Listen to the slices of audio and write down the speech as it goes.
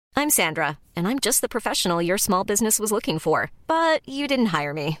I'm Sandra, and I'm just the professional your small business was looking for. But you didn't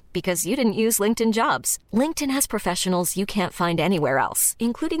hire me because you didn't use LinkedIn Jobs. LinkedIn has professionals you can't find anywhere else,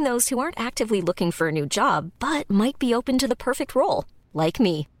 including those who aren't actively looking for a new job, but might be open to the perfect role, like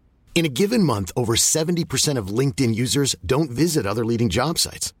me. In a given month, over 70% of LinkedIn users don't visit other leading job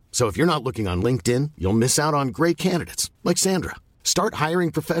sites. So if you're not looking on LinkedIn, you'll miss out on great candidates like Sandra. Start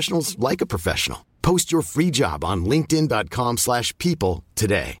hiring professionals like a professional. Post your free job on linkedin.com/people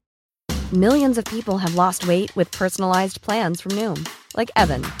today. Millions of people have lost weight with personalized plans from Noom. Like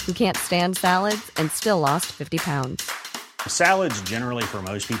Evan, who can't stand salads and still lost 50 pounds. Salads generally for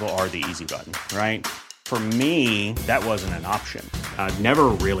most people are the easy button, right? For me, that wasn't an option. I never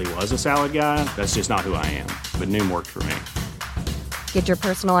really was a salad guy. That's just not who I am. But Noom worked for me. Get your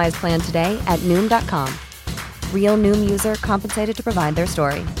personalized plan today at Noom.com. Real Noom user compensated to provide their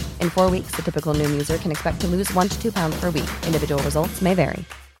story. In 4 weeks, the typical Noom user can expect to lose 1 to 2 pounds per week. Individual results may vary.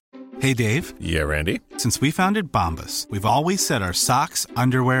 Hey, Dave. Yeah, Randy. Since we founded Bombas, we've always said our socks,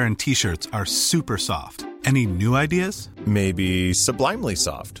 underwear, and T-shirts are super soft. Any new ideas? Maybe sublimely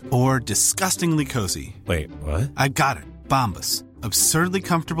soft. Or disgustingly cozy. Wait, what? I got it. Bombas. Absurdly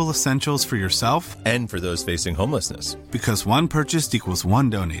comfortable essentials for yourself and for those facing homelessness. Because one purchased equals one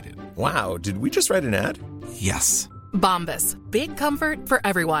donated. Wow, did we just write an ad? Yes. Bombas. Big comfort for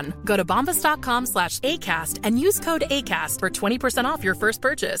everyone. Go to bombas.com/ACAST and use code ACAST for 20% off your first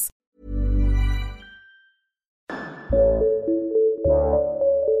purchase.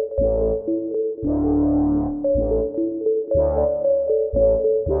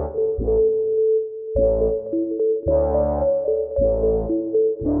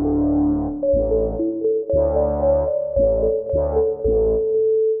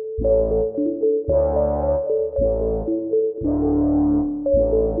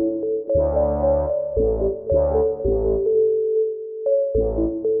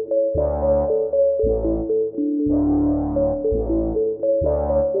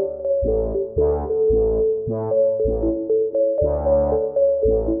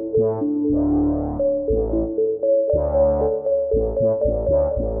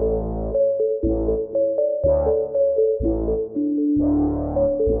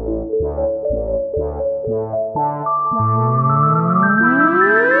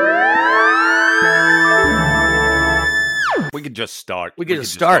 We could just start. We could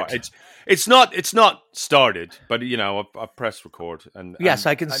just start. It's not started, but you know, I press record and yes,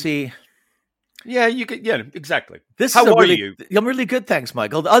 I can see. Yeah, you could. Yeah, exactly. How are you? I'm really good, thanks,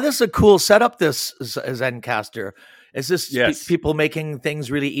 Michael. Oh, this is a cool setup. This Zencaster. Is this people making things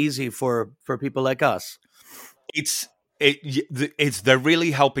really easy for people like us? They're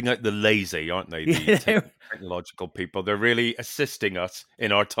really helping out the lazy, aren't they? The technological people. They're really assisting us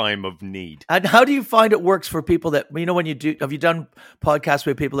in our time of need. And how do you find it works for people that, you know, when you do, have you done podcasts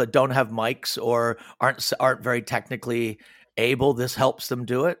with people that don't have mics or aren't very technically able? This helps them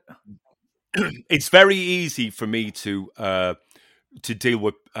do it. It's very easy for me to deal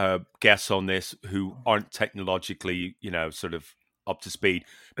with guests on this who aren't technologically, you know, sort of up to speed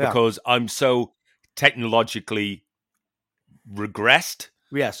because I'm so technologically regressed.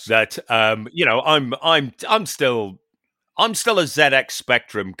 Yes, that you know, I'm still a ZX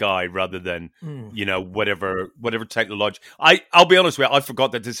Spectrum guy rather than you know whatever technology. I'll be honest with you, I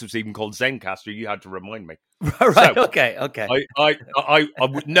forgot that this was even called Zencaster. You had to remind me. Right? So, okay. I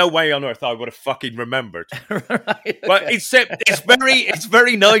would, no way on earth I would have fucking remembered. Right. But it's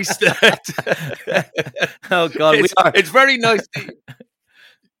very nice that. Oh God, it's very nice.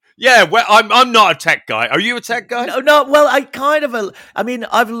 Yeah, well, I'm not a tech guy. Are you a tech guy? No. Well, I mean,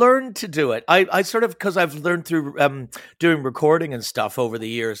 I've learned to do it. I sort of, because I've learned through doing recording and stuff over the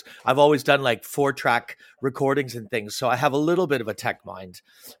years. I've always done like 4-track recordings and things, so I have a little bit of a tech mind.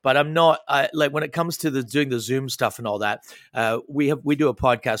 But I'm not like when it comes to doing the Zoom stuff and all that. We do a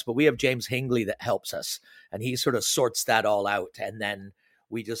podcast, but we have James Hingley that helps us, and he sort of sorts that all out, and then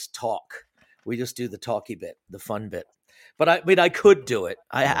we just talk. We just do the talky bit, the fun bit. But I mean, I could do it.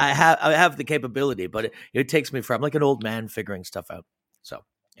 I have the capability, but it takes me I'm like an old man figuring stuff out. So,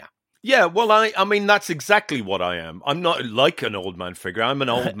 yeah. Yeah, well, I mean, that's exactly what I am. I'm not like an old man figure. I'm an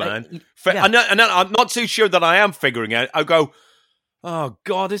old man. And I'm not too sure that I am figuring out. I go, oh,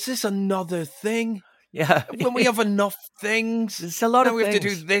 God, is this another thing? Yeah. When we have enough things. It's a lot of things. We have to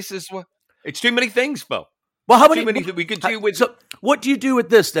do this as well. It's too many things, Phil. Well, how many that we could do with? So, what do you do with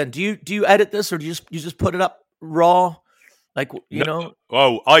this then? Do you edit this, or do you just put it up raw? Like, you know?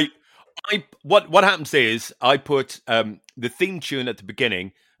 Oh, what happens is I put the theme tune at the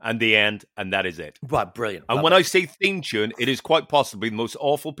beginning and the end, and that is it. Wow, brilliant. And when I say theme tune, it is quite possibly the most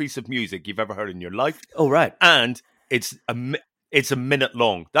awful piece of music you've ever heard in your life. Oh, right. And it's it's a minute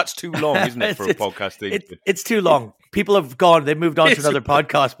long. That's too long, isn't it, for a podcast theme tune? It's too long. People have gone. They've moved on to another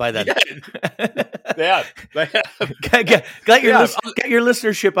podcast by then. They have. Get your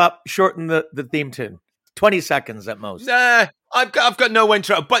listenership up. Shorten the theme tune. 20 seconds at most. Nah, I've got no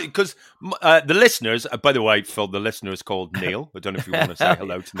interest. But because the listeners, by the way, Phil, the listener is called Neil. I don't know if you want to say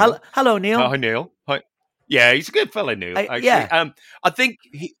hello to Neil. Hello, Neil. Hi, Neil. Hi. Yeah, he's a good fella, Neil. Actually. Yeah.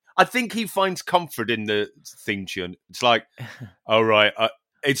 I think he finds comfort in the theme tune. It's like, all right,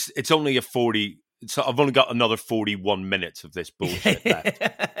 it's only a 40. So I've only got another 41 minutes of this bullshit left.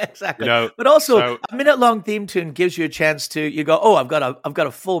 Exactly. You know, but also, a minute-long theme tune gives you a chance to. You go, oh, I've got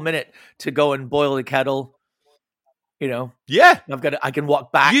a full minute to go and boil the kettle. You know. Yeah. I can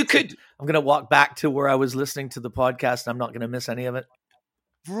walk back. I'm going to walk back to where I was listening to the podcast. And I'm not going to miss any of it.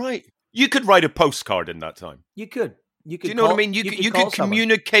 Right. You could write a postcard in that time. You could. Do you know what I mean? You could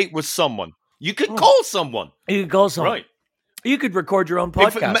communicate with someone. You could call someone. You could call someone. Right. You could record your own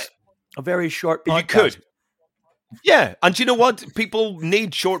podcast. A very short podcast. You could. Yeah. And you know what? People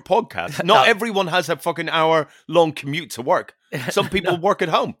need short podcasts. Not everyone has a fucking hour-long commute to work. Some people work at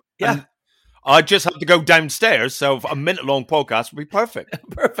home. Yeah. And I just have to go downstairs, so a minute-long podcast would be perfect.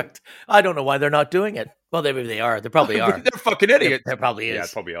 Perfect. I don't know why they're not doing it. Well, maybe they are. They probably are. They're fucking idiots. There probably is. Yeah,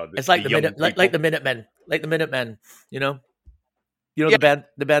 probably are. It's like the Minutemen. Like the Minutemen, you know? You know Yeah.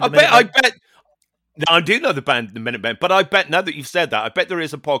 the band, I the Minutemen? bet. Now, I do know the band, the Minutemen, but I bet, now that you've said that, I bet there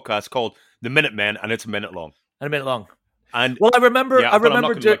is a podcast called The Minutemen, and it's a minute long. And a minute long. And well, I remember look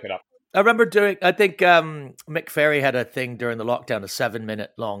it up. I remember doing, I think Mick Ferry had a thing during the lockdown, a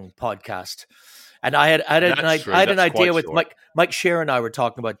 7-minute long podcast. And I had an idea with Mike Shear and I were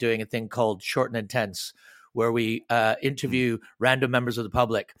talking about doing a thing called Short and Intense, where we interview random members of the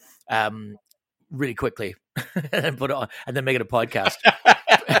public really quickly and put it on, and then make it a podcast.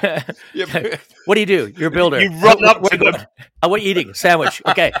 What do? You're a builder. You run up to them. What are you eating? Sandwich.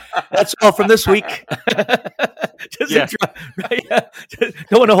 Okay. That's all from this week. Don't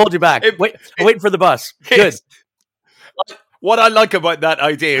want to hold you back. Waiting for the bus. Good. What I like about that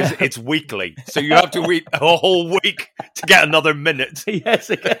idea is it's weekly. So you have to wait a whole week to get another minute. Yes.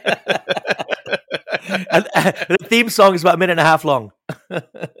 And the theme song is about a minute and a half long.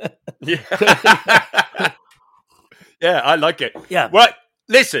 Yeah, I like it. Yeah. Right.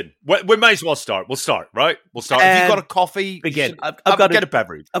 Listen, we might as well start. We'll start, right? We'll start. Have you got a coffee? Begin. I've got a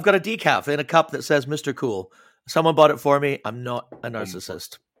beverage. I've got a decaf in a cup that says Mr. Cool. Someone bought it for me. I'm not a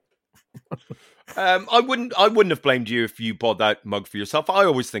narcissist. I wouldn't have blamed you if you bought that mug for yourself. I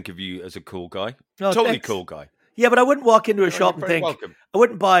always think of you as a cool guy. Oh, totally thanks. cool guy. Yeah, but I wouldn't walk into a shop and think, welcome. I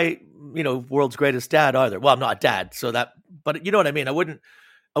wouldn't buy, world's greatest dad either. Well, I'm not a dad, but you know what I mean? I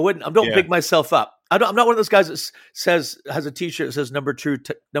don't pick myself up. I'm not one of those guys that has a t-shirt that says number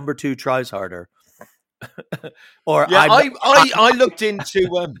two tries harder. Or yeah, I looked into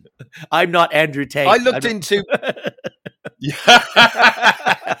I'm not Andrew Tate. I looked into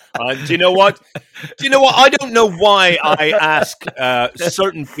yeah. Do you know what? I don't know why I ask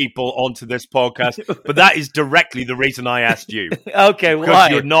certain people onto this podcast, but that is directly the reason I asked you. Okay, because why?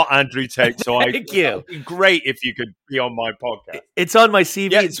 You're not Andrew Tate, so Thank you. It'd be great if you could be on my podcast. It's on my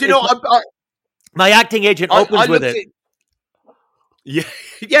CV. Yeah, my acting agent opens with it.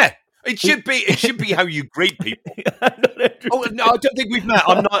 Yeah. It should be how you greet people. Oh no, I don't think we've met.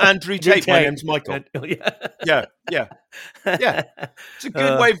 I'm not Andrew Tate. My name's Michael. Yeah. It's a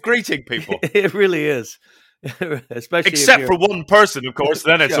good way of greeting people. It really is, especially except for one person, of course.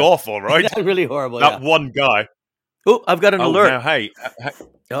 Then it's awful, right? Yeah, really horrible. That one guy. Oh, I've got an alert. Now, hey.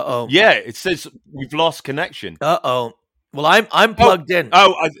 Uh-oh. Yeah, it says we've lost connection. Uh-oh. Well, I'm plugged in.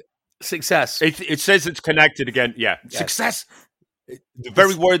 Success. It says it's connected again. Yeah. Yes. Success. The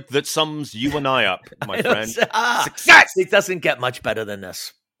very word that sums you and I up, my friend. Success! It doesn't get much better than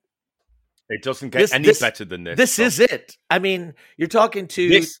this. It doesn't get any better than this. This is it. I mean, you're talking to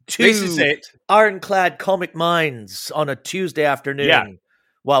two this is it. ironclad comic minds on a Tuesday afternoon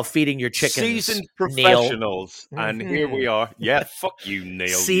while feeding your chickens. Seasoned professionals. Neil. And here we are. Yeah, fuck you, Neil.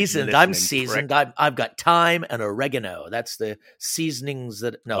 Seasoned. I'm seasoned. I've got thyme and oregano. That's the seasonings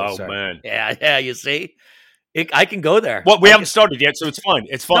that... No, oh, sorry. Man. Yeah, you see? I can go there. Well, we haven't started yet, so it's fine.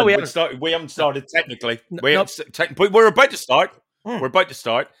 It's fine. No, we haven't started technically. But we're about to start. We're about to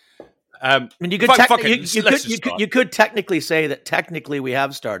start. I mean, you could technically say that technically we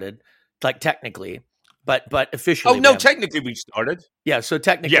have started, like technically, but officially. Oh no, technically we've started. Yeah, so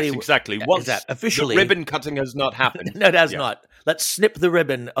technically, yes, exactly. Once officially, the ribbon cutting has not happened. No, it has not. Let's snip the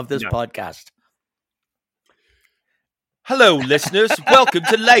ribbon of this podcast. Hello, listeners. Welcome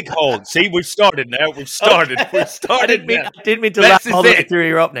to Leg Hold. See, we've started now. We've started. Okay. We've started. I didn't mean to laugh all the way through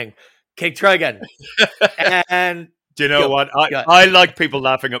your opening. Okay, try again. And Do you know what? Yeah. I like people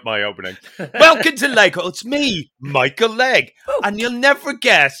laughing at my opening. Welcome to Leg Hole. It's me, Michael Legg. And you'll never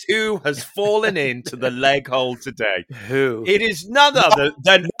guess who has fallen into the leg hole today. Who? It is none other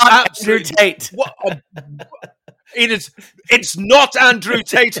than Andrew Tate. It's not Andrew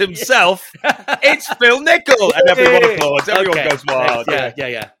Tate himself. It's Phil Nichol. And everyone applauds. Everyone goes wild.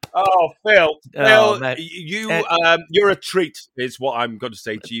 Yeah. Oh, Phil, man. you're a treat, is what I'm going to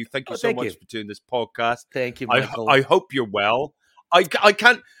say to you. Thank you so much for doing this podcast. Thank you, Michael. I hope you're well. I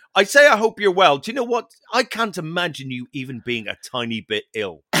can't. I say I hope you're well. Do you know what? I can't imagine you even being a tiny bit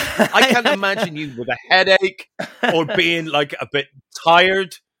ill. I can't imagine you with a headache or being like a bit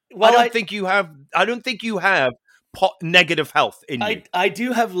tired. Well, I don't think you have negative health in you. I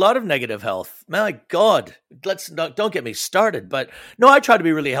do have a lot of negative health. My God, don't get me started. But no, I try to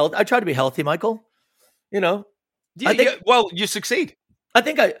be really healthy. I try to be healthy, Michael. You know, you succeed. I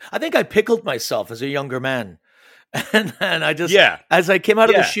think I pickled myself as a younger man. And I just, as I came out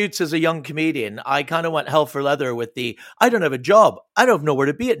of the shoots as a young comedian, I kind of went hell for leather with I don't have a job. I don't know where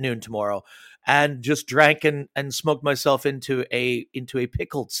to be at noon tomorrow. And just drank and smoked myself into a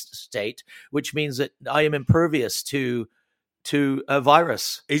pickled state, which means that I am impervious to a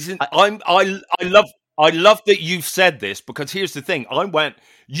virus. I love that you've said this, because here's the thing.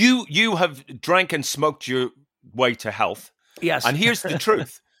 You have drank and smoked your way to health. Yes. And here's the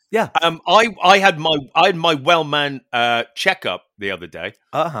truth. Yeah. I had my well-man checkup the other day.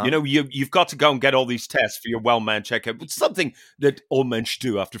 Uh-huh. You know, you've got to go and get all these tests for your well-man checkup. It's something that all men should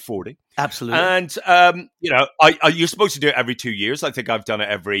do after 40. Absolutely. And you're supposed to do it every 2 years. I think I've done it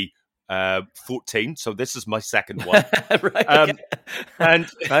every 14. So this is my second one. Right. And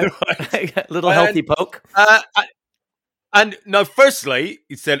little healthy poke. And now, firstly,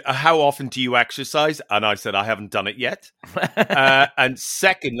 he said, how often do you exercise? And I said, I haven't done it yet. And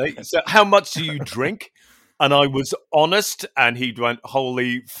secondly, he said, how much do you drink? And I was honest, and he went,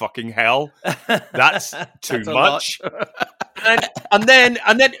 holy fucking hell, that's too much. and then,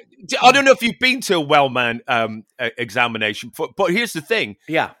 I don't know if you've been to a well-man examination, but here's the thing.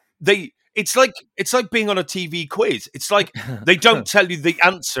 Yeah. It's like being on a TV quiz. It's like they don't tell you the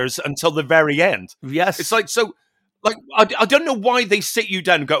answers until the very end. Yes. It's like, so... Like, I don't know why they sit you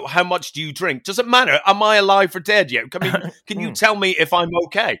down and go, how much do you drink? Does it matter? Am I alive or dead yet? Can you tell me if I'm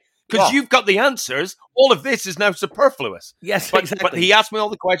okay? Because you've got the answers. All of this is now superfluous. Yes, exactly. But he asked me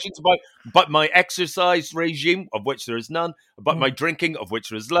all the questions about my exercise regime, of which there is none, about my drinking, of which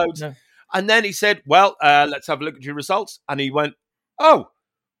there is loads. No. And then he said, well, let's have a look at your results. And he went, oh,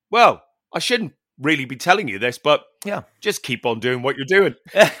 well, I shouldn't really be telling you this, but just keep on doing what you're doing.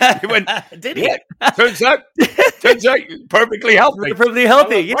 He went, did he? Turns out you're perfectly healthy. You're perfectly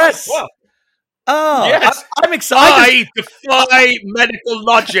healthy, yes. Well, oh, yes. I'm excited. I defy medical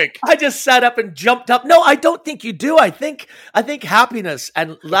logic. I just sat up and jumped up. No, I don't think you do. I think happiness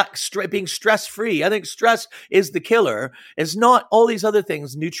and being stress-free. I think stress is the killer. It's not all these other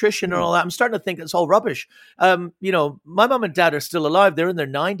things, nutrition and all that. I'm starting to think it's all rubbish. My mom and dad are still alive. They're in their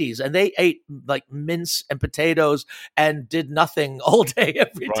 90s, and they ate like mince and potatoes and did nothing all day,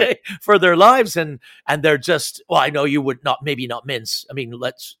 every day for their lives. And they're just, well, I know you would not, maybe not mince. I mean,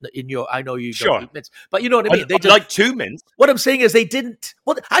 I know you don't eat mince, but you know what I mean? They like 2 mince. What I'm saying is they didn't.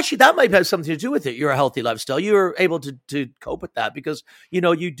 Well, actually, that might have something to do with it. You're a healthy lifestyle. You were able to cope with that because,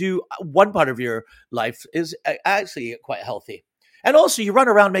 you do one part of your life is actually quite healthy. And also you run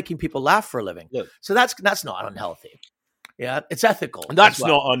around making people laugh for a living. Yeah. So that's not unhealthy. Yeah. It's ethical. And that's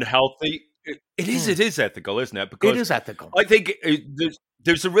not unhealthy. It is ethical, isn't it? Because it is ethical. I think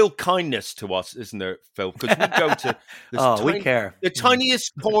there's a real kindness to us, isn't there, Phil? Because we go to we care. The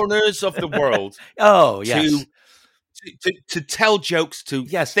tiniest corners of the world. Oh, yes. To tell jokes to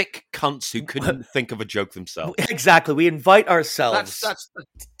thick cunts who couldn't think of a joke themselves. Exactly. We invite ourselves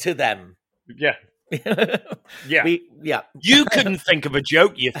to them. Yeah. Yeah. You couldn't think of a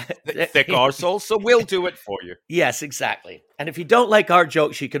joke, you thick arsehole, so we'll do it for you. Yes, exactly. And if you don't like our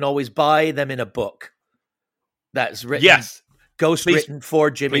jokes, you can always buy them in a book that's written. Yes. Written for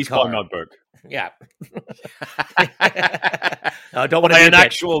Jimmy Carr. Please buy my book. Yeah. No, I don't want to be an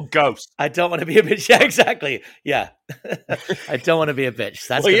actual ghost. I don't want to be a bitch. Yeah, exactly. Yeah. I don't want to be a bitch.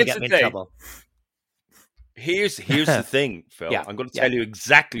 That's going to get me in trouble. Here's the thing, Phil. I'm going to tell you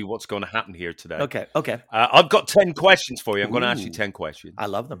exactly what's going to happen here today. Okay. I've got 10 questions for you. I'm going to ask you 10 questions. I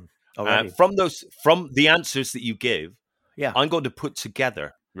love them. From the answers that you give, I'm going to put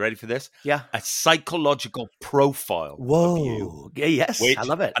together, ready for this? Yeah. A psychological profile. Whoa. Of you. Yes, I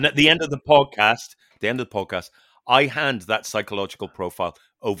love it. And at the end of the podcast, I hand that psychological profile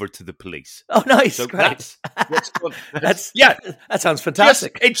over to the police. Oh, nice. So great. That sounds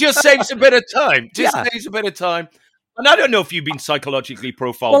fantastic. It just saves a bit of time. Saves a bit of time. And I don't know if you've been psychologically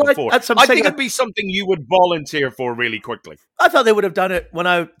profiled before. that's what I I'm saying. think it'd be something you would volunteer for really quickly. I thought they would have done it when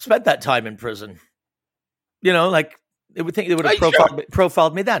I spent that time in prison. You know, like they would think they would have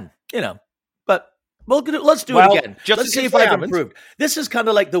profiled me then. You know, but let's do it again. Let's see if I've improved. This is kind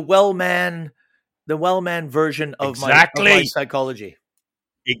of like the well-man version of my psychology.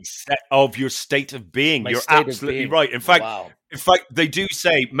 Of your state of being. You're absolutely right. In fact, they do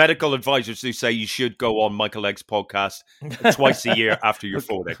say, medical advisors do say you should go on Michael Egg's podcast twice a year after you're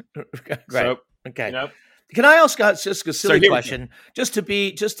 40. Right. So, okay. You know, can I ask just a silly question, just to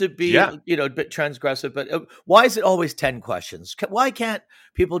be you know, a bit transgressive? But why is it always 10 questions? Why can't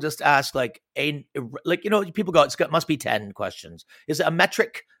people just ask like you know, people go, must be 10 questions? Is it a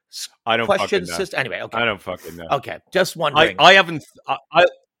metric? I don't question fucking know. system. Anyway, okay. I don't fucking know. Okay, just wondering. I haven't.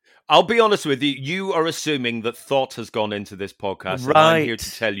 I'll be honest with you. You are assuming that thought has gone into this podcast, right? And I'm here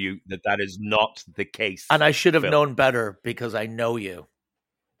to tell you that is not the case. And I should have known better because I know you.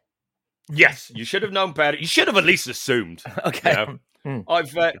 Yes, you should have known better. You should have at least assumed. Okay. You know?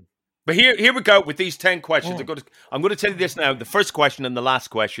 But here we go with these 10 questions. I'm going to tell you this now. The first question and the last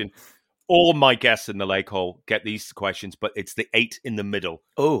question. All my guests in the Lake Hole get these questions, but it's the 8 in the middle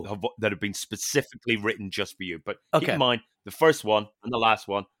that have been specifically written just for you. But keep in mind, the first one and the last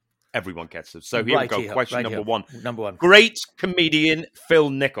one, everyone gets them. So here we go. Question number one. Number one. Great comedian Phil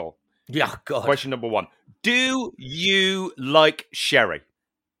Nichol. Yeah, God. Question number one. Do you like sherry?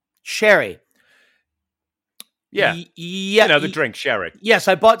 Sherry. Yeah. Yeah. You know, the drink, sherry. Yes,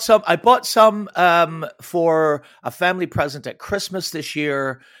 I bought some for a family present at Christmas this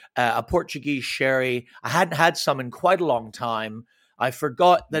year. A Portuguese sherry. I hadn't had some in quite a long time. I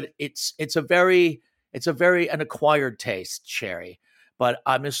forgot that it's a very an acquired taste sherry. But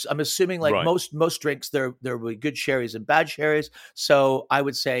I'm assuming like most drinks there will be good sherries and bad sherries. So I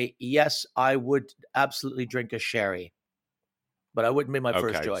would say yes, I would absolutely drink a sherry. But I wouldn't be my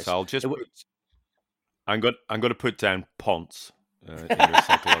first choice. So I'll just I'm going to put down Ponce in your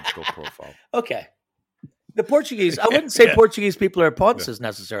psychological profile. Okay. The Portuguese, I wouldn't say Portuguese people are ponces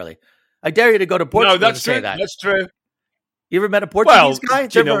necessarily. I dare you to go to Portugal and say that. That's true. You ever met a Portuguese guy?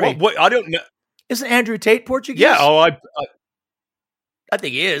 You know what? I don't know. Isn't Andrew Tate Portuguese? Yeah, I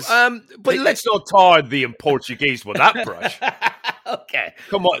think he is. But let's not tar the Portuguese with that brush. Okay.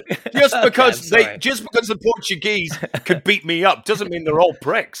 Come on. Just because the Portuguese could beat me up doesn't mean they're all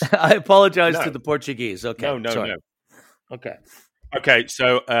pricks. I apologize to the Portuguese. Okay. No. Okay. Okay,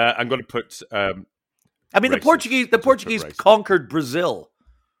 so I'm going to put I mean, the Portuguese conquered Brazil.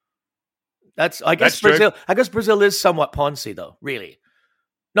 I guess Brazil. True. I guess Brazil is somewhat Ponzi, though. Really,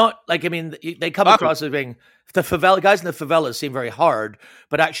 not like, I mean, they come across as being the favela guys in the favelas seem very hard,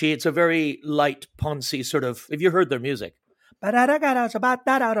 but actually, it's a very light Ponzi sort of. If you heard their music, yeah,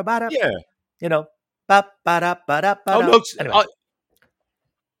 you know, anyway.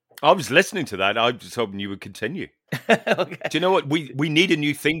 I was listening to that. I was hoping you would continue. Okay. Do you know what? We need a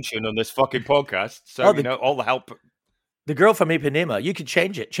new theme tune on this fucking podcast. So, all the help. The girl from Ipanema, you could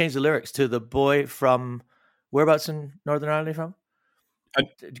change the lyrics to the boy from, whereabouts in Northern Ireland are you from?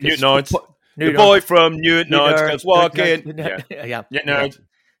 Newtownards. The boy from Newtownards goes walking. Yeah. Newtownards.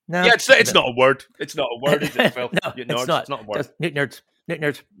 No. Yeah, it's not a word. It's not a word, is it, Phil? No, it's not. It's not a word. Newtownards.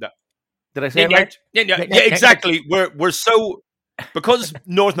 No. Did I say it right? Yeah, exactly. We're so... Because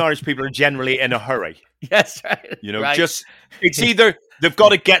Northern Irish people are generally in a hurry. Yes, right. You know, right. it's either they've got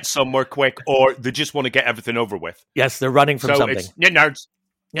to get somewhere quick or they just want to get everything over with. Yes, they're running from something. It's nerds.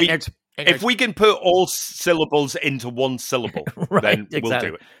 If we can put all syllables into one syllable, then we'll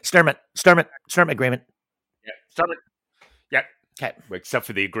do it. Sturmit agreement. Yeah, Sturmit. Yeah. Okay. Well, except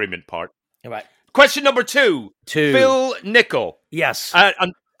for the agreement part. All right. Question number 2. Phil Nichol. Yes.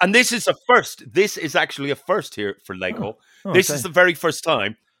 And this is a first. This is actually a first here for Lake Hole. This is the very first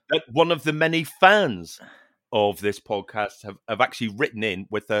time that one of the many fans of this podcast have actually written in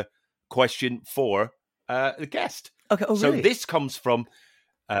with a question for the guest. Okay. Oh, really? So this comes from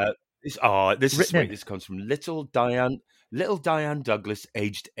this is sweet. This comes from little Diane Douglas,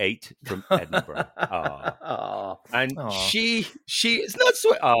 aged 8, from Edinburgh. And she is not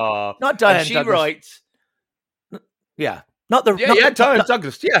sweet. Not Diane and she Douglas. Writes. Yeah. Not the Diane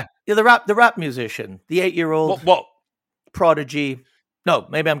Douglas. Yeah. Yeah, the rap musician, the 8-year-old what prodigy. No,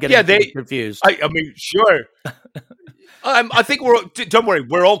 maybe I'm getting confused. I mean, sure. I think don't worry,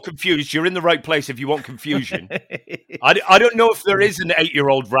 we're all confused. You're in the right place if you want confusion. I don't know if there is an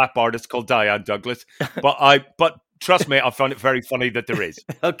 8-year-old rap artist called Diane Douglas, but trust me, I find it very funny that there is.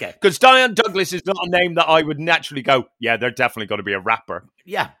 Okay. Because Diane Douglas is not a name that I would naturally go, yeah, they're definitely going to be a rapper.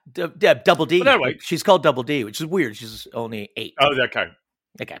 Yeah, Double D. But anyway. She's called Double D, which is weird. She's only 8. Oh, okay.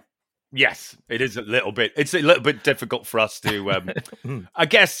 Okay. Yes, it is a little bit. It's a little bit difficult for us to, I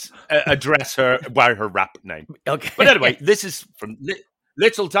guess, address her by her rap name. Okay. But anyway, this is from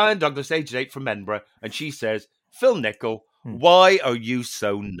Little Diane Douglas, age 8, from Edinburgh, and she says, "Phil Nichol, why are you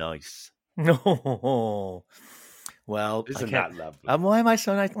so nice?" No. Well, Isn't that lovely? Why am I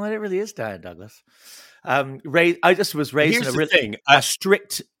so nice? Well, it really is Diane Douglas. I just was raised in a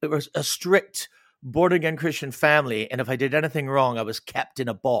strict born again Christian family, and if I did anything wrong, I was kept in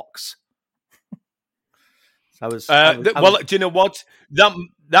a box. Do you know what?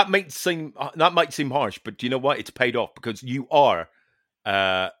 That might seem harsh, but do you know what? It's paid off because you are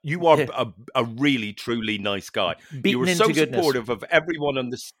a really truly nice guy. You were so supportive of everyone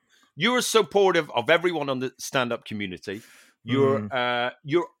on this. You were supportive of everyone on the stand-up community. You're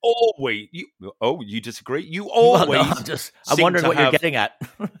always. You disagree? You always. Well, no, I'm wondering what you're getting at.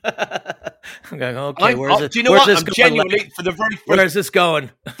 I'm going, okay, do you know what? I'm genuinely for the very first. Where's this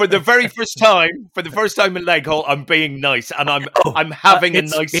going? For the first time in Leg Hole, I'm being nice, and I'm having a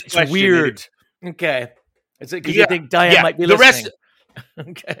nice. It's weird. Okay, is it because you think Diane might be listening?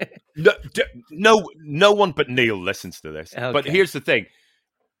 Okay. No one but Neil listens to this. Okay. But here's the thing.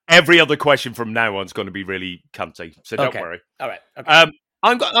 Every other question from now on is going to be really cunty, so don't worry. All right. Okay.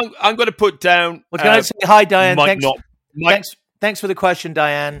 I'm going to put down. Well, can I say hi, Diane? Thanks for the question,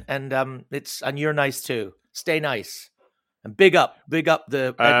 Diane, and and you're nice too. Stay nice and big up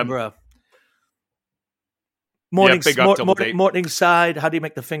the Edinburgh. Morningside. How do you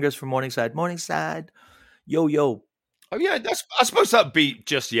make the fingers for Morningside? Morningside, yo. Oh yeah, I suppose that'd be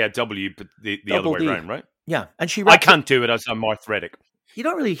just W, but the other way around, right? Yeah, and I can't do it as I'm arthritic. You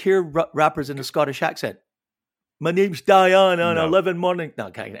don't really hear rappers in a Scottish accent. My name's Diane on 11 morning. No,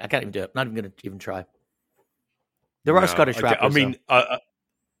 I can't even do it. I'm not even going to even try. There are Scottish rappers. I mean,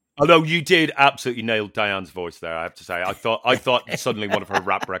 although you did absolutely nail Diane's voice there, I have to say. I thought suddenly one of her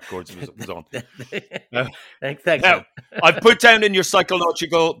rap records was on. Thanks. Now, I've put down in your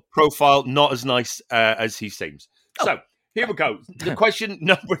psychological profile, not as nice as he seems. So, here we go. The question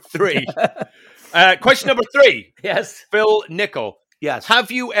number 3. Question number 3. Yes. Phil Nichol. Yes. Have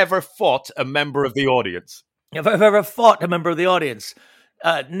you ever fought a member of the audience? If I've ever fought a member of the audience?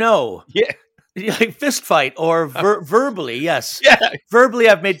 No. Yeah. Like fist fight or verbally, yes. Yeah. Verbally,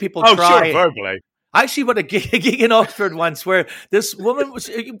 I've made people cry. Oh, sure, verbally. I actually went a gig in Oxford once where this woman was.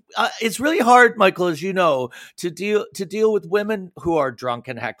 It's really hard, Michael, as you know, to deal with women who are drunk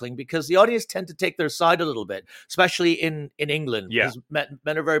and heckling because the audience tend to take their side a little bit, especially in England. Yeah, because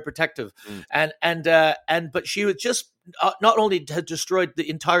men are very protective, but she was just not only had destroyed the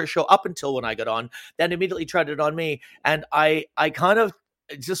entire show up until when I got on, then immediately tried it on me, and I kind of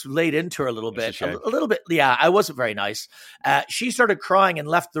just laid into her a little bit. Yeah, I wasn't very nice. She started crying and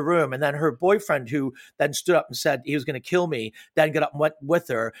left the room. And then her boyfriend, who then stood up and said he was going to kill me, then got up and went with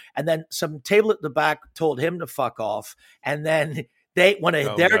her. And then some table at the back told him to fuck off. And then one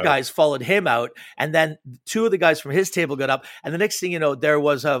of their guys followed him out. And then 2 of the guys from his table got up. And the next thing you know, there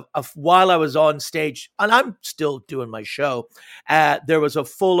was while I was on stage, and I'm still doing my show, there was a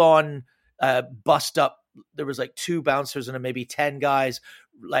full-on bust up. There was like 2 bouncers and maybe 10 guys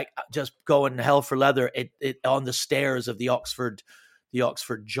like just going hell for leather on the stairs of the Oxford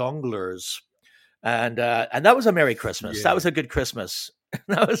Jongleurs. And that was a Merry Christmas. Yeah. That was a good Christmas.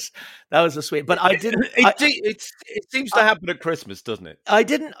 that was a sweet, but I didn't. It seems to happen at Christmas, doesn't it? I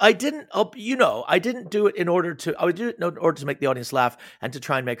didn't do it in order to, I would do it in order to make the audience laugh and to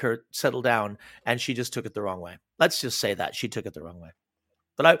try and make her settle down. And she just took it the wrong way. Let's just say that she took it the wrong way.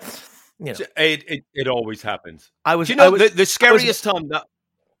 But it always happens. The scariest time that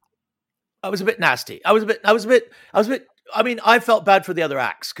I was a bit nasty. I was a bit. I mean, I felt bad for the other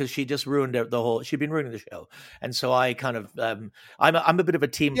acts because she just ruined the whole. She'd been ruining the show, and so I kind of. I'm a bit of a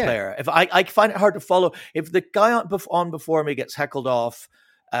team player. If I find it hard to follow, if the guy on before me gets heckled off,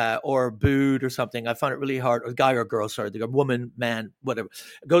 or booed or something, I find it really hard. A guy or girl, sorry, the woman, man, whatever.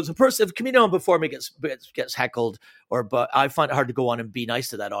 Goes the person. If a comedian on before me gets heckled, but I find it hard to go on and be nice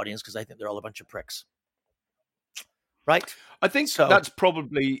to that audience because I think they're all a bunch of pricks. Right. I think that's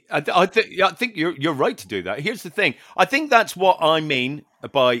probably. I think you're right to do that. Here's the thing. I think that's what I mean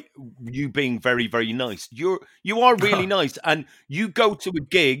by you being very, very nice. You are really nice, and you go to a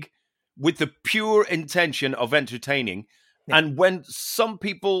gig with the pure intention of entertaining. Yeah. And when some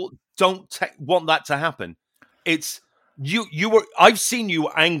people don't want that to happen, it's you were. I've seen you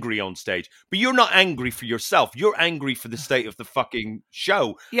angry on stage, but you're not angry for yourself. You're angry for the state of the fucking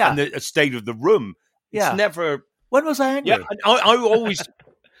show and the state of the room. It's never. When was I angry? Yeah, I always.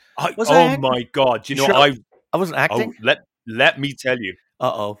 My God! You know, sure? I wasn't acting. Let me tell you.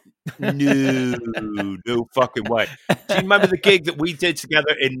 Uh-oh. No, no fucking way. Do you remember the gig that we did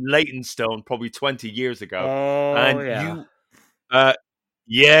together in Leytonstone probably 20 years ago? Oh, And yeah.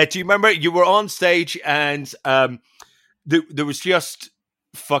 yeah, do you remember? You were on stage and there was just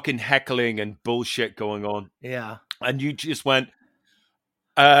fucking heckling and bullshit going on. Yeah. And you just went,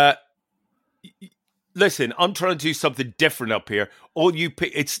 listen, I'm trying to do something different up here. All you,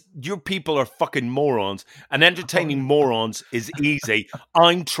 your people are fucking morons, and entertaining morons is easy.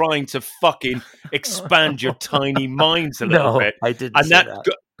 I'm trying to fucking expand your tiny minds a little bit. I didn't and say that.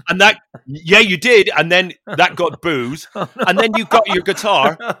 And that, yeah, you did, and then that got booze, and then you got your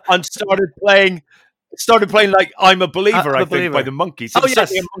guitar and started playing like "I'm a Believer," I think, by the Monkees. Oh, yes.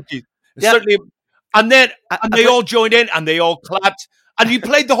 Certainly a Monkey. Certainly, and then they all joined in and they all clapped. And you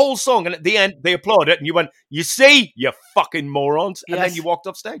played the whole song, and at the end, they applauded, and you went, "You see, you fucking morons!" And then you walked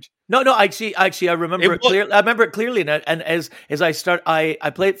off stage. No, actually, I remember it clearly. I remember it clearly, and as I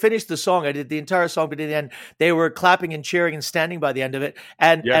finished the song. I did the entire song, but at the end, they were clapping and cheering and standing by the end of it,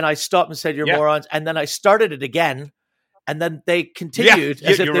 and I stopped and said, "You're morons," and then I started it again, and then they continued.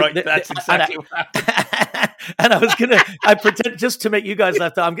 Yeah, you're right. That's exactly what happened. And I pretend just to make you guys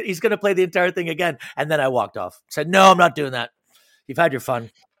laugh. He's gonna play the entire thing again, and then I walked off. Said, "No, I'm not doing that. You've had your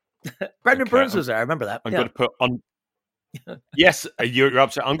fun." Brendan Burns was there. I remember that. I'm going to put on. Yes, you're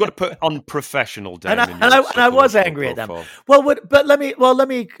upset. I'm going to put unprofessional down. And I was angry at them. Well, let me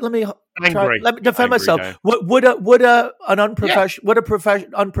defend myself. Down. Would an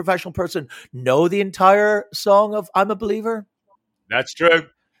unprofessional person know the entire song of "I'm a Believer"? That's true.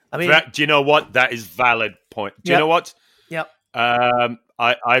 I mean, do you know what? That is valid point. Do you know what? Yep. I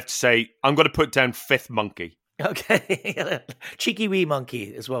have to say I'm going to put down Fifth Monkey. Okay, Cheeky Wee Monkey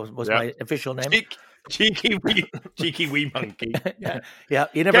is what was my official name. Cheeky Wee Monkey. Yeah.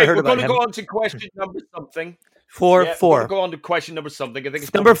 You never heard about him. We're going to go on to question number something. Four. We're going to go on to question number something. I think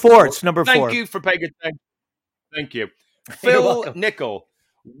it's number four. It's number 4. Thank you for paying attention. Thank you, Phil Nichol.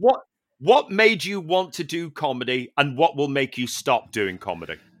 What made you want to do comedy, and what will make you stop doing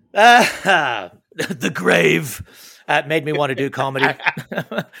comedy? The grave made me want to do comedy.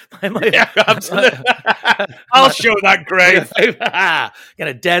 Yeah, absolutely. I'll show that grave.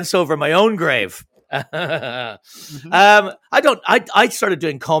 Gonna dance over my own grave. I started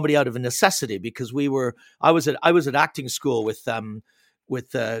doing comedy out of a necessity because I was at acting school with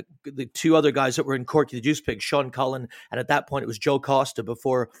the 2 other guys that were in Corky the Juice Pig, Sean Cullen, and at that point it was Joe Costa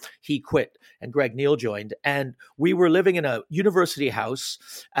before he quit and Greg Neal joined. And we were living in a university house.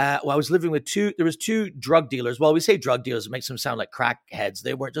 I was living with there was 2 drug dealers. Well, we say drug dealers, it makes them sound like crackheads.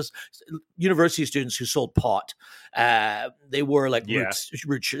 They weren't just university students who sold pot. They were like roots.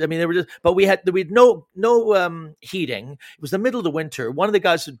 I mean, they were just, but we had no heating. It was the middle of the winter. One of the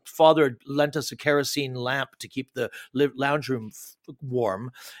guys' father had lent us a kerosene lamp to keep the lounge room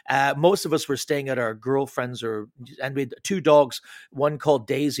warm. Most of us were staying at our girlfriends, and we had 2 dogs. One called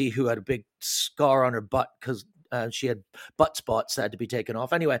Daisy, who had a big scar on her butt because she had butt spots that had to be taken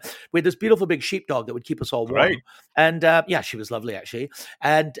off. Anyway, we had this beautiful big sheepdog that would keep us all warm. Right. And she was lovely actually.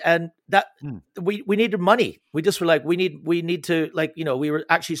 And that we needed money. We just were like, we need to, like, we were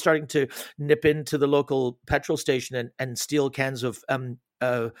actually starting to nip into the local petrol station and steal cans of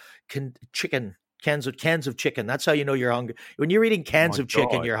chicken. Cans of chicken. That's how you know you're hungry. When you're eating cans of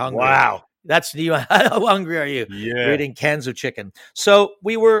chicken, you're hungry. Wow. That's you. How hungry are you? Yeah. You're eating cans of chicken. So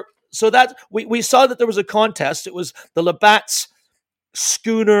we saw that there was a contest. It was the Labatt's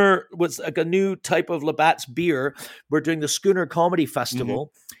Schooner, was like a new type of Labatt's beer. We're doing the Schooner Comedy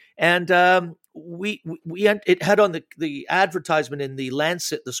Festival. And it had on the advertisement in the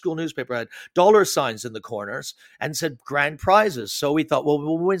Lancet, the school newspaper, had dollar signs in the corners and said grand prizes. So we thought, well,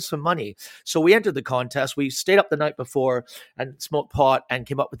 we'll win some money. So we entered the contest. We stayed up the night before and smoked pot and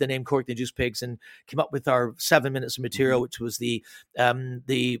came up with the name Cork the Juice Pigs and came up with our 7 minutes of material, which was a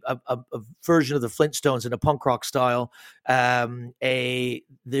version of the Flintstones in a punk rock style. The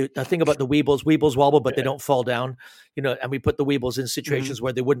thing about the Weebles wobble, but they don't fall down. And we put the Weebles in situations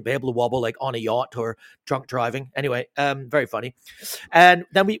where they wouldn't be able to wobble, like on a yacht or drunk driving. Anyway, very funny. And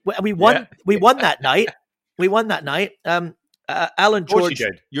then we won. Yeah. We won that night. Alan George.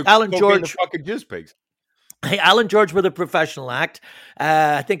 Alan George. The fucking Juice Pigs. Hey, Alan George were the professional act.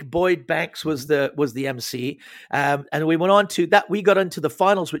 I think Boyd Banks was the MC. And we went on to that. We got into the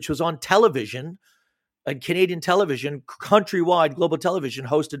finals, which was on television, Canadian television, countrywide, global television,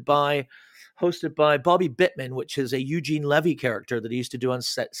 hosted by Bobby Bittman, which is a Eugene Levy character that he used to do on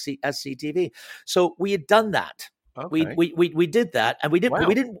SCTV. So we had done that. Okay. We did that, and we Wow.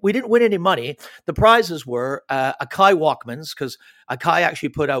 didn't win any money. The prizes were Akai Walkmans, because Akai actually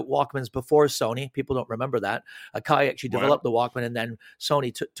put out Walkmans before Sony. People don't remember that. Akai actually developed the Walkman, and then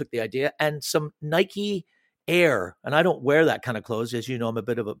Sony took the idea, and some Nike Air. And I don't wear that kind of clothes, as you know. I'm a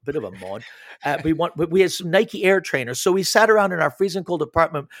bit of a mod. We had some Nike Air trainers, so we sat around in our freezing cold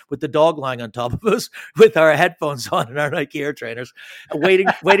apartment with the dog lying on top of us, with our headphones on and our Nike Air trainers, waiting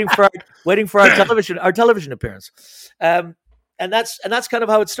for our television appearance. And that's kind of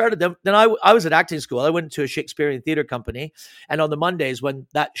how it started. Then I was at acting school. I went to a Shakespearean theater company, and on the Mondays when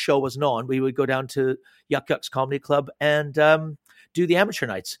that show wasn't on, we would go down to Yuck Yuck's Comedy Club and do the amateur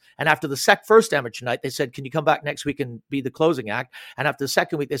nights. And after the first amateur night, they said, "Can you come back next week and be the closing act?" And after the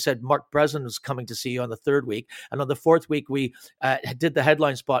second week, they said, "Mark Breslin was coming to see you on the third week." And on the fourth week, we did the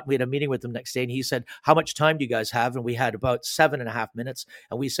headline spot. We had a meeting with him next day, and he said, "How much time do you guys have?" And we had about 7.5 minutes.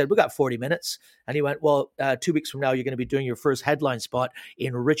 And we said, "We got 40 minutes. And he went, "Well, 2 weeks from now, you're going to be doing your first headline spot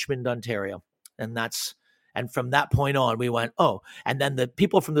in Richmond, Ontario." And from that point on, we went, oh. And then the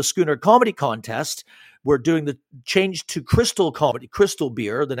people from the Schooner Comedy Contest were doing the change to Crystal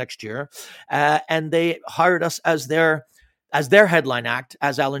Beer the next year. And they hired us as their headline act,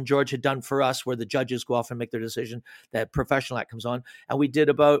 as Alan George had done for us, where the judges go off and make their decision. That professional act comes on. And we did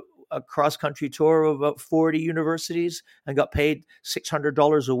about a cross-country tour of about 40 universities and got paid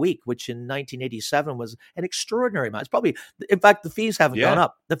 $600 a week, which in 1987 was an extraordinary amount. It's probably, in fact, the fees haven't gone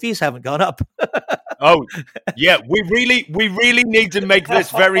up. The fees haven't gone up. Oh, yeah. We really need to make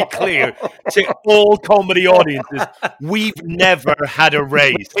this very clear to all comedy audiences. We've never had a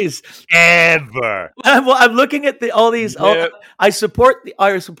raise, ever. Well, I'm looking at all these. Yeah. I support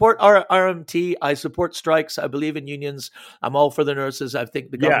our RMT. I support strikes. I believe in unions. I'm all for the nurses. I think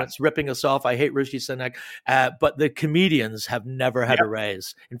the government's ripping us off. I hate Rishi Sunak. But the comedians have never had a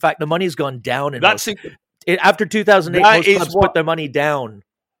raise. In fact, the money's gone down. After 2008, most clubs put their money down.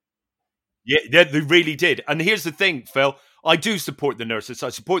 Yeah, they really did. And here's the thing, Phil. I do support the nurses. I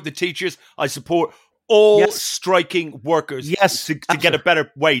support the teachers. I support all striking workers to get a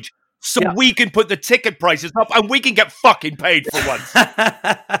better wage. So we can put the ticket prices up and we can get fucking paid for once.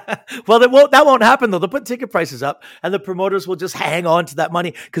 Well, that won't happen, though. They'll put ticket prices up and the promoters will just hang on to that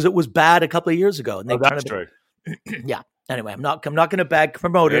money because it was bad a couple of years ago. And that's true. Yeah. Anyway, I'm not going to bag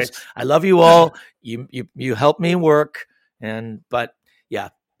promoters. I love you all. You help me work. But yeah.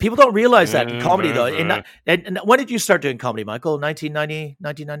 People don't realize that in comedy, though. And when did you start doing comedy, Michael? 1990,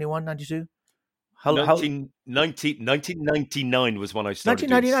 1991, 92? 1999 was when I started.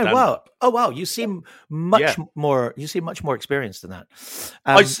 1999. Wow. Oh, wow. You seem much more experienced than that.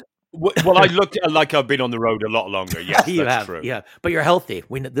 I looked like I've been on the road a lot lot longer. Yes, you that's have. true. Yeah, but you're healthy.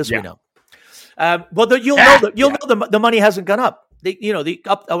 We know. Well, you'll know the money hasn't gone up.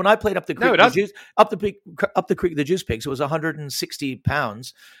 When I played up the creek, the creek, the Juice Pigs, it was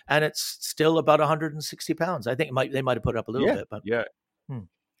 £160, and it's still about £160. I think they might have put it up a little bit, but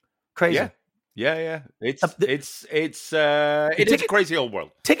crazy. Yeah. It is a crazy old world.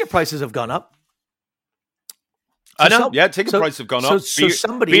 Ticket prices have gone up. I know. Ticket prices have gone up.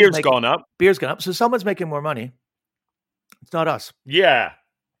 Beer's gone up. Beer's gone up. So someone's making more money. It's not us. Yeah.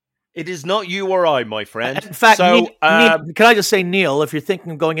 It is not you or I, my friend. In fact, Neil, can I just say, Neil, if you're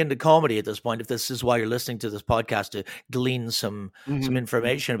thinking of going into comedy at this point, if this is why you're listening to this podcast to glean some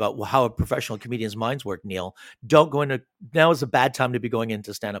information about how a professional comedian's minds work, Neil, now is a bad time to be going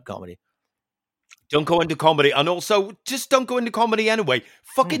into stand-up comedy. Don't go into comedy. And also, just don't go into comedy anyway.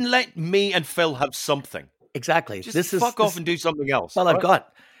 Fucking let me and Phil have something. Exactly. Just fuck off and do something else. Well, I've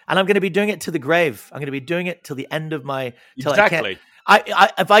got. And I'm going to be doing it to the grave. I'm going to be doing it till the end of my... Exactly.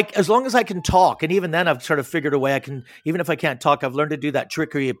 As long as I can talk, and even then I've sort of figured a way I can, even if I can't talk, I've learned to do that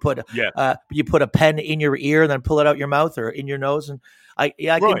trick where you put a pen in your ear and then pull it out your mouth or in your nose. And I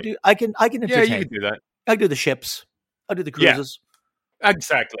can entertain. Yeah, you can do that. I do the ships. I do the cruises. Yeah,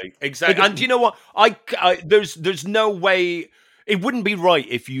 exactly. And you know what? There's no way. It wouldn't be right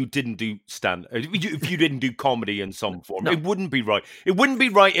if you didn't do if you didn't do comedy in some form. No. It wouldn't be right. It wouldn't be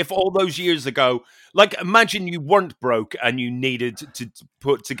right if all those years ago, like imagine you weren't broke and you needed to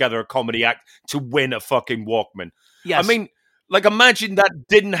put together a comedy act to win a fucking Walkman. Yes. I mean, like imagine that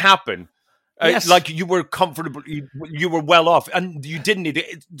didn't happen. Yes. Like you were comfortable, you were well off and you didn't need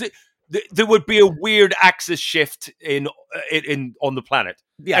it. There would be a weird axis shift in on the planet.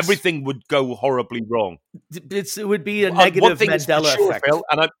 Yes. Everything would go horribly wrong. It would be a negative Mandela effect. Phil,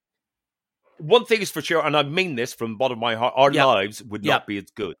 one thing is for sure, and I mean this from the bottom of my heart, our lives would not be as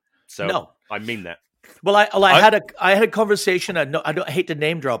good. So I mean that. Well, I had a conversation. I don't hate to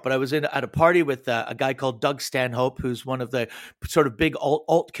name drop, but I was at a party with a guy called Doug Stanhope, who's one of the sort of big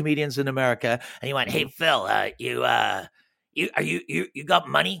alt comedians in America, and he went, "Hey Phil, you got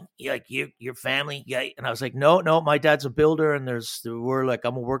money? Your family?" Yeah, and I was like, "No, my dad's a builder, and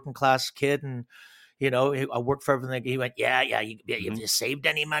I'm a working class kid, and I work for everything." He went, "Yeah, have you saved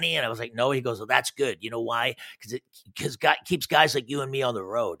any money?" And I was like, "No." He goes, "Well, that's good. You know why? Because it keeps guys like you and me on the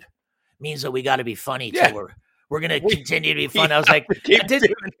road. Means that we got to be funny till we're going to continue to be fun." I was like,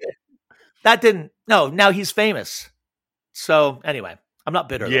 that didn't. No, now he's famous. So anyway, I'm not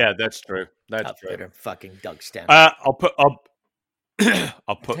bitter. Yeah, that's true. That's not true. Bitter. Fucking Doug Stanhope. I'll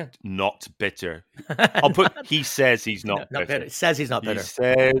put not bitter. I'll put he says he's not bitter. He says he's not bitter. He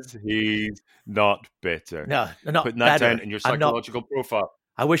says he's not bitter. No, not putting that better. down in your psychological profile.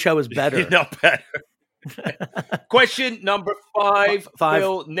 I wish I was better. He's not better. Question number 5,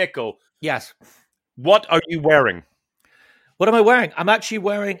 Phil Nichol. Yes. What are you wearing? What am I wearing? I'm actually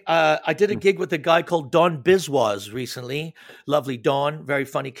wearing, I did a gig with a guy called Don Biswas recently. Lovely Don, very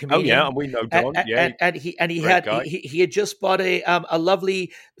funny comedian. Oh yeah, and we know Don. And he had just bought a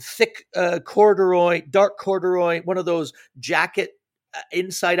lovely thick dark corduroy, one of those jacket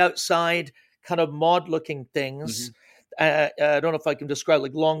inside outside kind of mod looking things. Mm-hmm. I don't know if I can describe,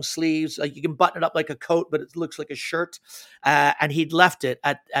 like long sleeves. Like you can button it up like a coat, but it looks like a shirt. And he'd left it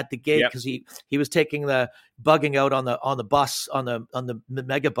at the gate because he was taking the bugging out on the bus on the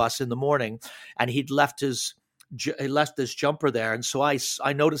mega bus in the morning, and he left this jumper there. And so I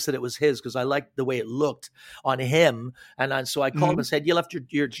noticed that it was his because I liked the way it looked on him. And so I called him and said, "You left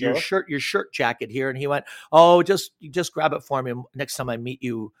your shirt jacket here." And he went, "Oh, just grab it for me. Next time I meet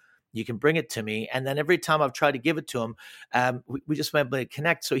you, you can bring it to me." And then every time I've tried to give it to him, we just went to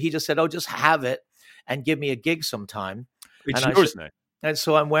connect. So he just said, "Oh, just have it and give me a gig sometime." It's yours now. And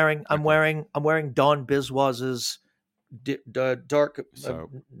so I'm wearing Don Biswas's dark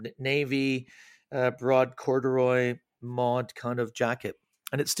navy broad corduroy mod kind of jacket,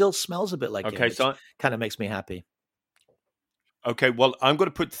 and it still smells a bit like him, so kind of makes me happy. Okay, well, I'm going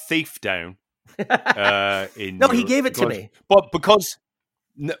to put thief down. He gave it to me, but because.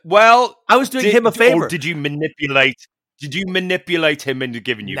 Well, I was doing him a favor. Or did you manipulate? Did you manipulate him into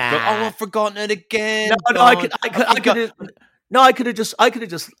giving you? Nah. Go, oh, I've forgotten it again. No, I could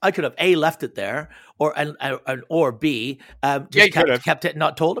have A, left it there, or B, kept it and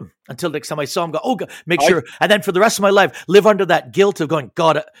not told him until next time I saw him. Go, oh, make sure, and then for the rest of my life, live under that guilt of going,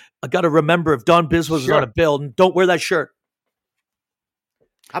 God, I got to remember if Don Biswas was on a bill, and don't wear that shirt.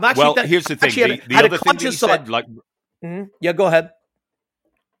 I'm actually. Here's the thing. The other thing that you said, like, yeah, go ahead.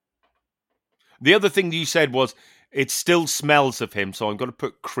 The other thing that you said was, it still smells of him, so I'm going to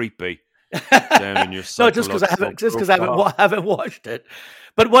put creepy down in your no, just because I haven't watched it.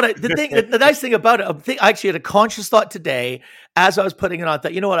 But the nice thing about it, I actually had a conscious thought today as I was putting it on. I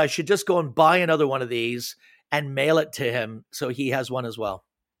thought, you know what, I should just go and buy another one of these and mail it to him so he has one as well.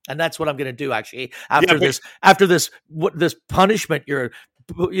 And that's what I'm going to do actually after this punishment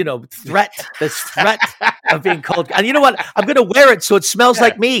threat of being called. And you know what? I'm going to wear it so it smells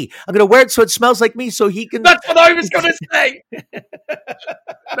like me. I'm going to wear it so it smells like me so he can. That's what I was going to say.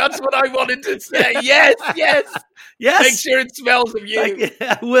 That's what I wanted to say. Yes. Make sure it smells of you.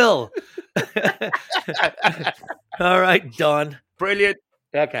 I will. All right, Don. Brilliant.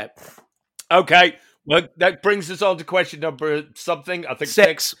 Okay. Well, that brings us on to question number something. I think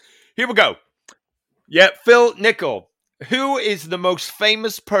 6. Here we go. Yeah, Phil Nichol. Who is the most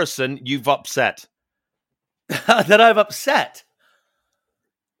famous person you've upset? That I've upset?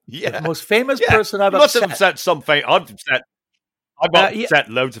 Yeah. The most famous person I've upset? You must have upset some famous. I've upset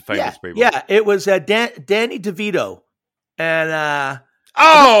loads of famous people. Yeah, it was Danny DeVito. And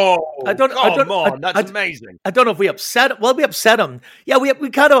that's amazing. I don't know if we upset him. Well, we upset him. Yeah, we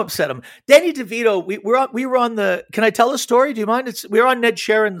kind of upset him. Danny DeVito, we were on the. Can I tell a story? Do you mind? We were on Ned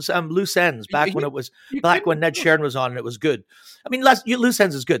Sharon's Loose Ends when Ned Sharon was on, and it was good. I mean, Loose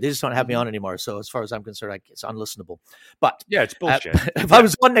Ends is good. They just don't have me on anymore. So as far as I'm concerned, it's unlistenable. But yeah, it's bullshit. If I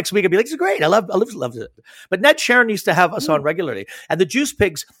was on next week, I'd be like, "It's great. I love it." But Ned Sharon used to have us on regularly, and the Juice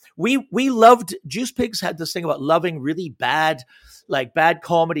Pigs. We loved Juice Pigs. Had this thing about loving really bad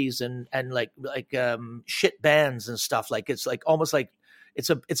comedies and like shit bands and stuff. Like it's like almost like it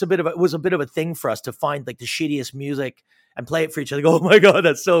was a bit of a thing for us to find like the shittiest music and play it for each other. Go, oh my God,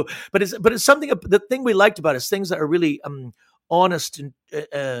 that's so. But it's something. The thing we liked about it is things that are really honest and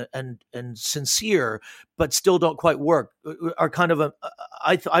sincere, but still don't quite work. Are kind of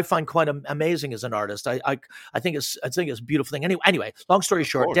I find quite amazing as an artist. I think it's a beautiful thing. Anyway, long story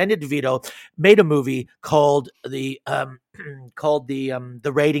short, Danny DeVito made a movie called the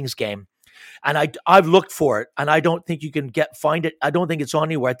Ratings Game. And I've looked for it, and I don't think you can find it. I don't think it's on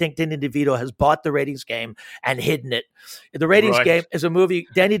anywhere. I think Danny DeVito has bought the Ratings Game and hidden it. The Ratings Game is a movie.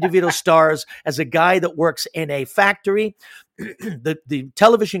 Danny DeVito stars as a guy that works in a factory. The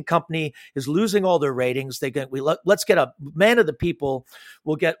television company is losing all their ratings. Let's get a man of the people.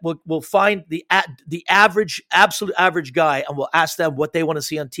 We'll find the absolute average guy, and we'll ask them what they want to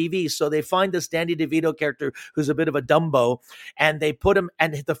see on TV. So they find this Danny DeVito character who's a bit of a Dumbo, and they put him.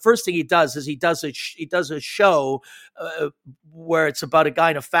 And the first thing he does is he does a show where it's about a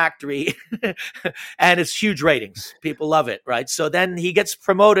guy in a factory, and it's huge ratings. People love it, right? So then he gets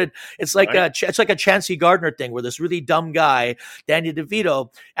promoted. It's like it's like a Chancey Gardner thing, where this really dumb guy, Danny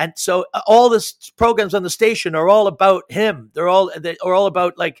DeVito, and so all the programs on the station are all about him. They're all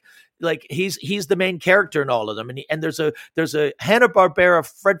about like he's the main character in all of them. And there's a Hanna-Barbera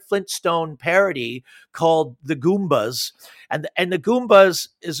Fred Flintstone parody called The Goombas, and the Goombas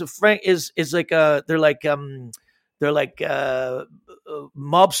they're like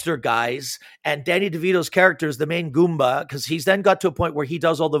mobster guys, and Danny DeVito's character is the main Goomba, because he's then got to a point where he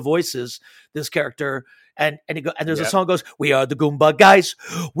does all the voices, this character, and there's a song goes, "We are the Goomba guys,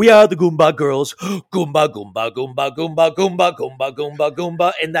 we are the Goomba girls, Goomba, Goomba, Goomba, Goomba, Goomba, Goomba, Goomba,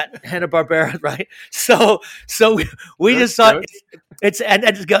 Goomba," in that Hanna-Barbera, right? So we just thought and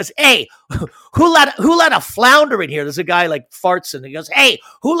it goes, "Hey, who let a flounder in here?" There's a guy like farts and he goes, "Hey,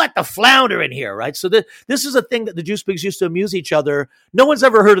 who let the flounder in here?" Right? So this is a thing that the Juice Pigs used to amuse each other. No one's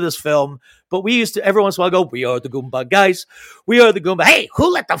ever heard of this film, but we used to every once in a while go, "We are the Goomba guys, we are the Goomba. Hey,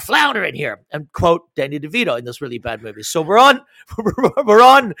 who let the flounder in here?" And quote Danny DeVito in this really bad movie. So we're on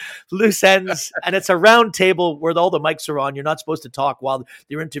loose ends, and it's a round table where all the mics are on. You're not supposed to talk while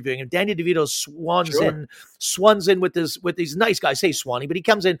you're interviewing him. Danny DeVito swans in with these nice guys. Say Swanee, but he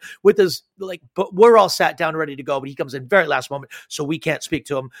comes in with his but we're all sat down ready to go, but he comes in very last moment, so we can't speak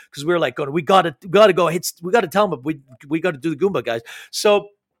to him because we're like going, we gotta go, we gotta tell him, we gotta do the Goomba guys. So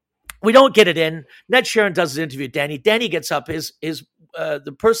we don't get it in. Ned Sharon does his interview. Danny gets up.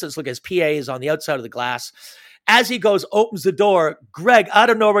 The person that's his PA is on the outside of the glass. As he goes, opens the door, Greg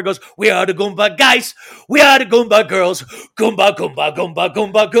out of nowhere goes, "We are the Goomba guys, we are the Goomba girls, Goomba, Goomba, Goomba,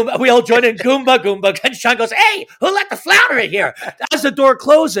 Goomba, Goomba." We all join in, Goomba, Goomba. And Sean goes, "Hey, who let the flounder in here?" As the door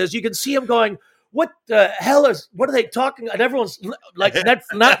closes, you can see him going, "What the hell what are they talking?" And everyone's like,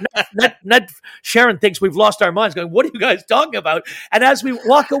 Ned Sharon thinks we've lost our minds, going, "What are you guys talking about?" And as we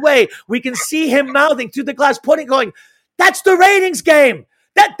walk away, we can see him mouthing through the glass, going, "That's the Ratings Game.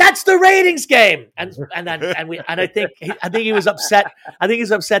 That's the Ratings Game." And I think he was upset. I think he's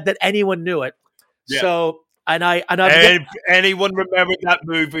upset that anyone knew it. Yeah. So anyone remembered that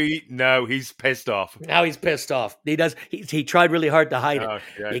movie? No, he's pissed off. Now he's pissed off. He tried really hard to hide it.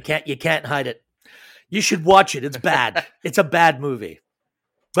 Yeah. You can't hide it. You should watch it. It's bad. It's a bad movie,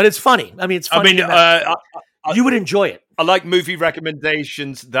 but it's funny. I mean, it's funny. You would enjoy it. I like movie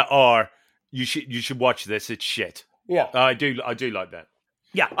recommendations that are you should watch this. It's shit. Yeah, I do like that.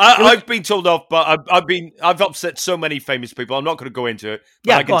 Yeah, I've been told off, but I've upset so many famous people. I'm not going to go into it,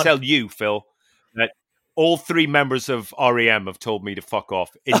 but I can tell you, Phil, that all three members of REM have told me to fuck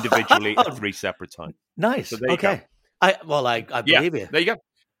off individually at 3 separate times. Nice. So okay. I believe you. There you go.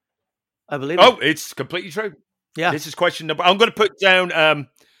 I believe it. It's completely true. Yeah. This is question number. I'm going to put down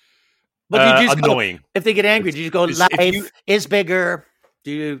annoying. If they get angry, do you just go, "Life is bigger"?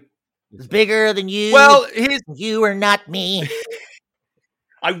 It's bigger than you. Well, you are not me.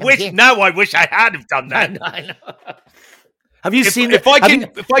 I wish I had have done that. I know. Have you seen? If I can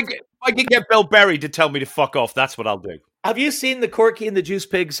get Bill Berry to tell me to fuck off, that's what I'll do. Have you seen the Corky and the Juice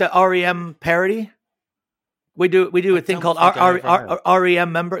Pigs REM parody? We do a thing called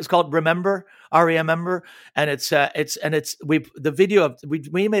REM Member. It's called Remember REM Member, and we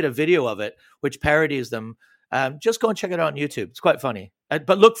made a video of it which parodies them. Just go and check it out on YouTube. It's quite funny.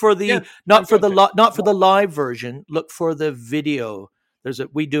 But look for not for the live version. Look for the video.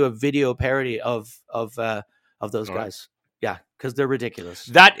 We do a video parody of those guys. Yeah, because they're ridiculous.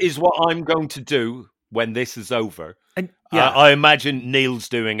 That is what I'm going to do when this is over. And I imagine Neil's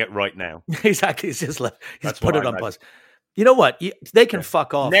doing it right now. Exactly. He's put it on pause. You know what? They can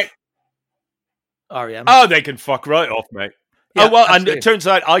fuck off. REM. Oh, they can fuck right off, mate. Yeah, and it turns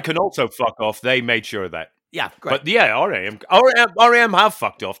out I can also fuck off. They made sure of that. Yeah, great. But REM have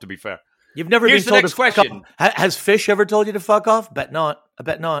fucked off, to be fair. You've never been told to fuck off. Has Fish ever told you to fuck off? I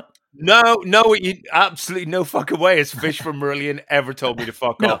bet not. No, absolutely no fucking way has Fish from Marillion ever told me to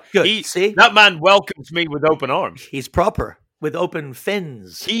fuck off. Good. See? That man welcomes me with open arms. He's proper, with open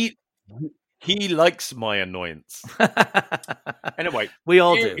fins. He likes my annoyance. Anyway. We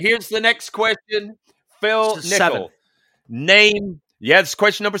all do. Here's the next question. Phil Nichol. Name Yeah, it's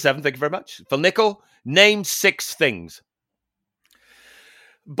question number 7. Thank you very much. Phil Nichol, name 6 things.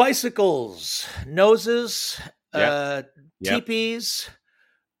 Bicycles, noses, Yeah. teepees,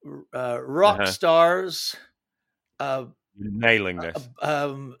 rock stars, You're nailing this.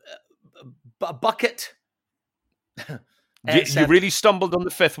 a bucket. You really stumbled on the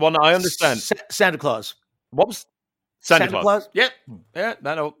 5th one. I understand. Santa Claus. What was Santa Claus? Yeah,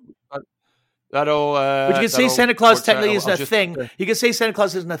 that'll. But you can say Santa Claus technically isn't a thing. Just, you can say Santa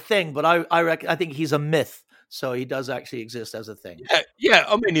Claus isn't a thing, but I think he's a myth. So he does actually exist as a thing. Yeah.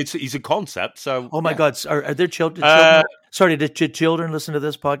 I mean, he's a concept. So. Oh my God, are there children? Sorry, did your children listen to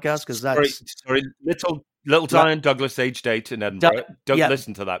this podcast? Because that's sorry. Little Diane Douglas, aged 8 in Edinburgh. Don't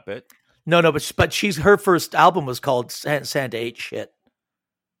listen to that bit. No, but her first album was called Santa Ate Shit.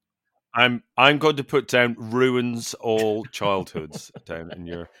 I'm going to put down ruins all childhoods down in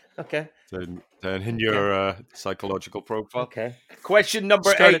your down in your psychological profile. Okay. Question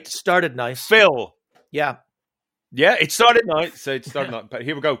number 8 started nice. Phil. Yeah, it started nice. So it started nice. But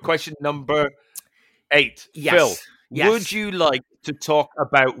here we go. Question number 8. Yes. Phil, yes. would you like to talk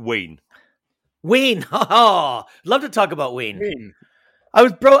about Ween? Ween. Oh, love to talk about Ween. Ween. I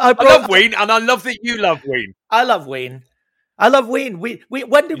love Ween, and I love that you love Ween. I love Ween.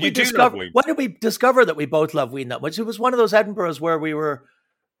 When did we discover that we both love Ween that much? It was one of those Edinburghs where we were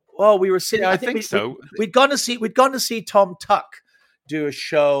sitting. Yeah, I think so. We'd gone to see Tom Tuck do a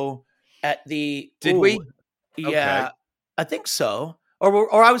show at the. Did we? Yeah, okay. I think so.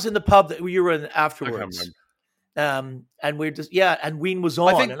 Or I was in the pub that you were in afterwards. And we're just and Ween was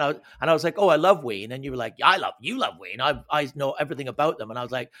on, and I was like, oh, I love Ween, and you were like, yeah, you love Ween. I know everything about them, and I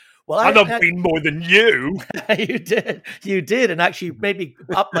was like, well, I love Ween more than you. you did, and actually made me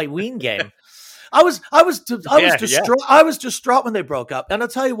up my Ween game. I was distraught when they broke up, and I'll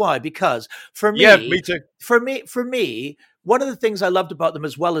tell you why. Because for me, me too. For me, one of the things I loved about them,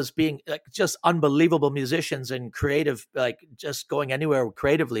 as well as being like just unbelievable musicians and creative, like just going anywhere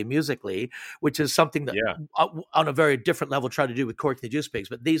creatively, musically, which is something that on a very different level try to do with Corky the Juice Pigs,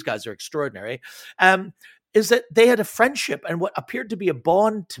 but these guys are extraordinary. Is that they had a friendship and what appeared to be a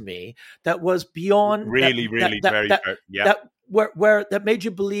bond to me that was beyond really that made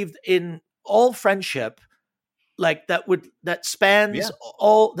you believe in all friendship, like that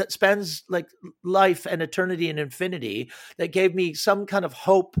spans like life and eternity and infinity. That gave me some kind of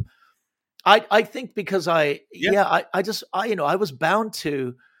hope. I think because I was bound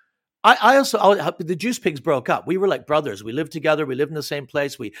to. The Juice Pigs broke up. We were like brothers. We lived together. We lived in the same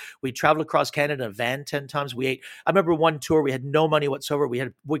place. We traveled across Canada in a van 10 times. We ate. I remember one tour. We had no money whatsoever. We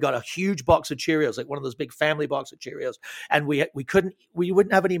got a huge box of Cheerios, like one of those big family box of Cheerios, and we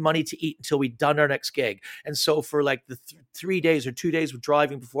wouldn't have any money to eat until we'd done our next gig. And so for like the 3 days or 2 days of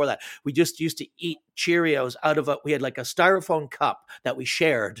driving before that, we just used to eat Cheerios out of we had like a styrofoam cup that we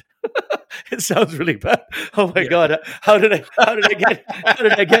shared. It sounds really bad. Oh my God! How did I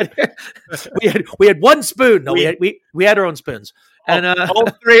get here? We had one spoon. No, we had our own spoons. And all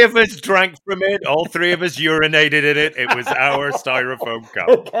 3 of us drank from it. All 3 of us urinated in it. It was our styrofoam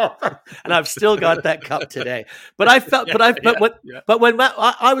cup, and I've still got that cup today. But I felt, when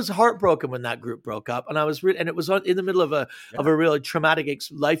I was heartbroken when that group broke up, and I was, and it was in the middle of a really traumatic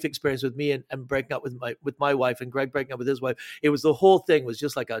life experience with me and breaking up with my wife, and Greg breaking up with his wife. It was the whole thing was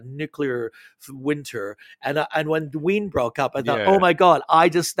just like a nuclear winter. And when Ween broke up, I thought, oh my God,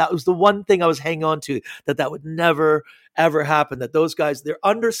 that was the one thing I was hanging on to, that would never ever happen, that those guys, their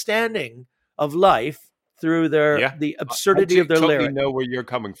understanding of life through the absurdity of their lyrics. I know where you're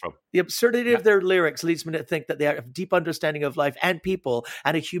coming from. The absurdity of their lyrics leads me to think that they have a deep understanding of life and people,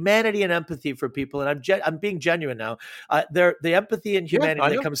 and a humanity and empathy for people. And I'm being genuine now. The empathy and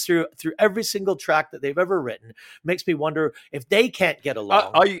humanity that comes through every single track that they've ever written makes me wonder if they can't get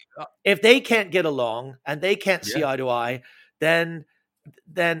along. If they can't get along and they can't see eye to eye, then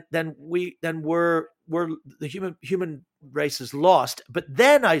we're the human race is lost. But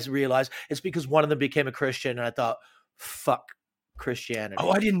then I realized it's because one of them became a Christian, and I thought, fuck Christianity. Oh,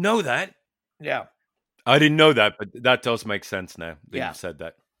 I didn't know that. Yeah. I didn't know that, but that does make sense now that you've said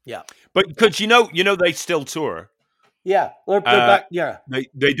that. Yeah. But because you know they still tour. Yeah. They're back. Yeah.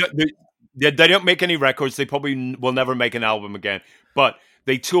 They don't make any records. They probably will never make an album again. But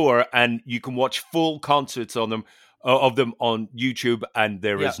they tour, and you can watch full concerts of them on YouTube, and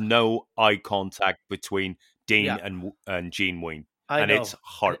there is no eye contact between Dean and Gene Ween, and it's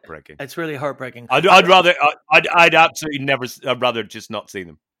heartbreaking. It's really heartbreaking. I'd rather just not see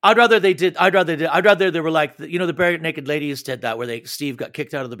them. I'd rather they did. I'd rather they were like the Bare Naked Ladies did that, where Steve got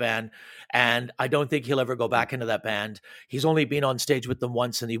kicked out of the band, and I don't think he'll ever go back into that band. He's only been on stage with them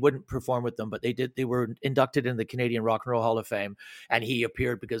once, and he wouldn't perform with them. But they did. They were inducted in the Canadian Rock and Roll Hall of Fame, and he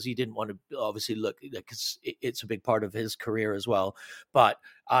appeared because he didn't want to obviously look, because it's a big part of his career as well. But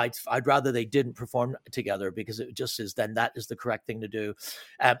I'd rather they didn't perform together, because it just is, then that is the correct thing to do.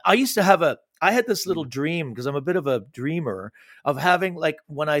 I had this little dream, because I'm a bit of a dreamer, of having, like,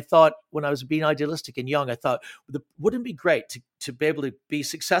 when I was being idealistic and young, I thought, wouldn't it be great to be able to be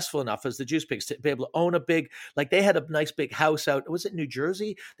successful enough as the Juice Pigs to be able to own a big, like, they had a nice big house out, was it New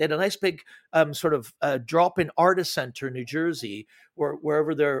Jersey? They had a nice big sort of drop-in artist center in New Jersey,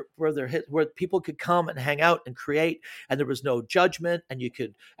 where people could come and hang out and create, and there was no judgment, and you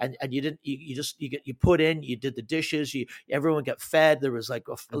could, and you didn't, you put in, you did the dishes, everyone got fed. There was like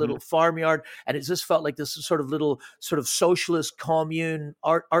a little farmyard, and it just felt like this sort of socialist commune,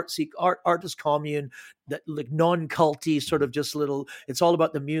 artist commune, that, like, non-culty, sort of just little. It's all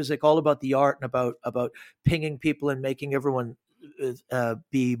about the music, all about the art, and about pinging people and making everyone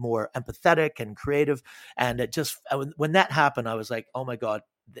be more empathetic and creative. And it just, when that happened, I was like, oh my God,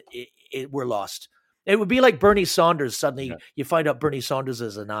 we're lost. It would be like Bernie Sanders. Suddenly you find out Bernie Sanders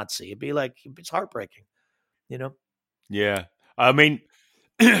is a Nazi. It'd be like, it's heartbreaking, Yeah. I mean,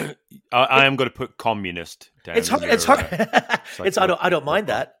 I am going to put communist down. It's hard. I don't mind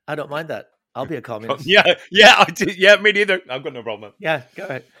that. I don't mind that. I'll be a communist. Yeah, I do. Yeah, me neither. I've got no problem. Yeah, go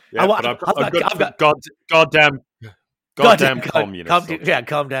ahead. Yeah, I've got goddamn communist.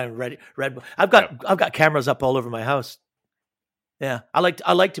 Calm down, Red. I've got cameras up all over my house. Yeah, I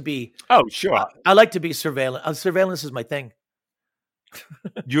like to be. Oh, sure. I like to be surveillance. Surveillance is my thing.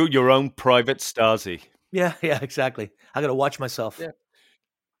 You're your own private Stasi. Yeah, exactly. I got to watch myself. Yeah.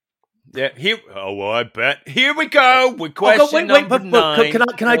 I bet. Here we go with question number 9.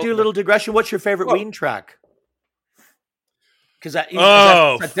 Can I do a little digression? What's your favorite Ween track? Because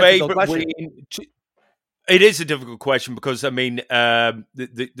favorite Ween. It is a difficult question, because I mean,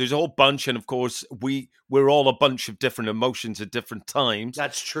 there's a whole bunch, and of course we're all a bunch of different emotions at different times.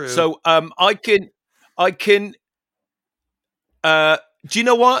 That's true. So I can. Do you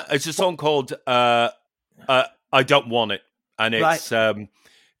know what? It's a song called "I Don't Want It," and it's. Right.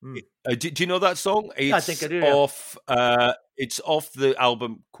 Do you know that song? I think I do. Yeah. It's off the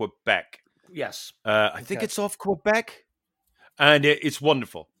album Quebec. Yes. I think it's off Quebec, and it's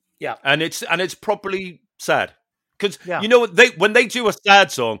wonderful. Yeah. And it's properly sad, because when they do a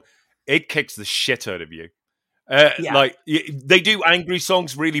sad song, it kicks the shit out of you. Like, they do angry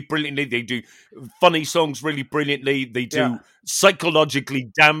songs really brilliantly. They do funny songs really brilliantly. They do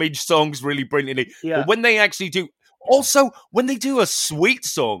psychologically damaged songs really brilliantly. Yeah. But when they actually do. Also, when they do a sweet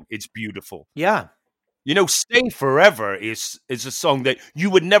song, it's beautiful. Yeah. Stay Forever is a song that you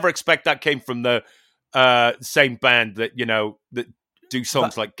would never expect that came from the same band that, that do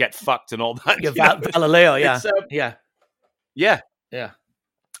songs like Get Fucked and all that. Yeah, Galileo, yeah. Yeah.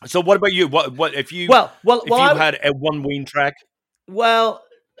 So what about you? What if you had a one Ween track? Well,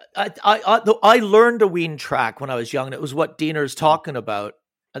 I learned a Ween track when I was young, and it was what Diener's talking about.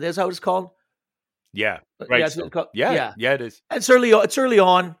 Is that what it's called? Yeah, right. Yeah, it is. It's early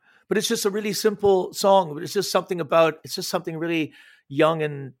on, but it's just a really simple song. It's just something really young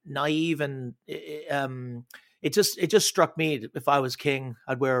and naive, and it just struck me. If I was king,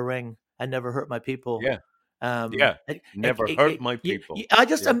 I'd wear a ring and never hurt my people. Yeah. Never hurt my people.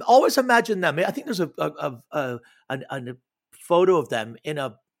 I'm always imagine them. I think there's a photo of them in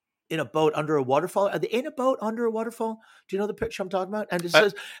a boat under a waterfall. Are they in a boat under a waterfall? Do you know the picture I'm talking about? And it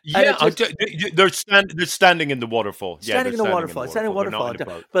says, they're standing in the waterfall. Standing in the waterfall.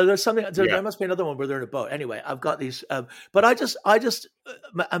 But there's something. There must be another one where they're in a boat. Anyway, I've got these. But I just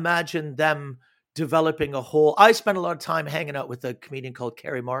imagine them developing a whole. I spent a lot of time hanging out with a comedian called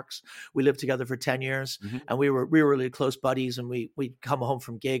Kerry Marks. We lived together for 10 years, and we were really close buddies, and we'd come home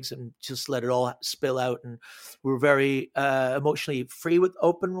from gigs and just let it all spill out, and we were very emotionally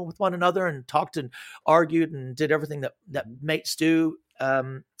open with one another, and talked and argued and did everything that mates do.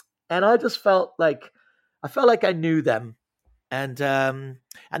 And I just felt like I knew them, and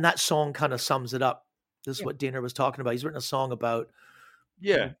that song kind of sums it up. This is what Diener was talking about. He's written a song about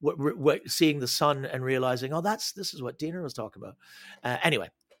seeing the sun and realizing, this is what Diener was talking about. Anyway,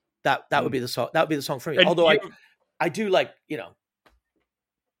 that would be the song. That would be the song for me. And although I do like,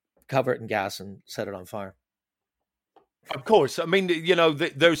 cover it in gas and set it on fire. Of course. I mean,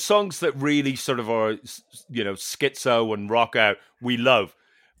 there's songs that really sort of are, schizo and rock out. We love,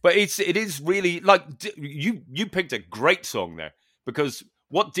 but it is really like you picked a great song there, because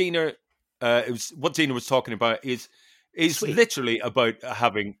what Diener was talking about is is Sweet. literally about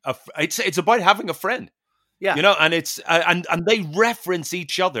having it's about having a friend. Yeah. You know, and it's and they reference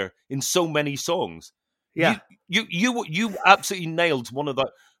each other in so many songs. Yeah. You absolutely nailed one of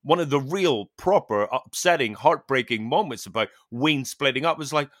the real proper upsetting, heartbreaking moments about Ween splitting up. It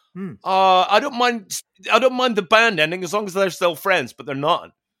was like, I don't mind the band ending as long as they're still friends, but they're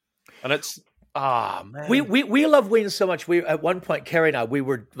not. And it's man. We love Ween so much. We at one point, Carrie and I, we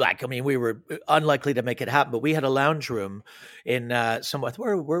were unlikely to make it happen, but we had a lounge room in somewhere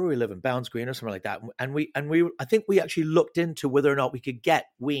where we live in Bounds Green or somewhere like that, and we I think we actually looked into whether or not we could get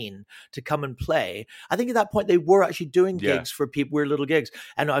Ween to come and play. I think at that point they were actually doing gigs for people, weird little gigs,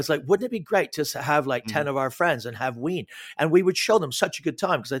 and I was like, wouldn't it be great to have like 10 of our friends and have Ween, and we would show them such a good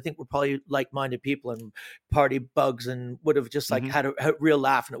time because I think we're probably like-minded people and party bugs and would have just like had a real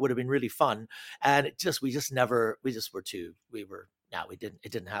laugh, and it would have been really fun. And it didn't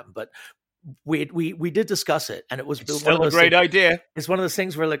happen, but we did discuss it, and it was still a great idea. It's one of those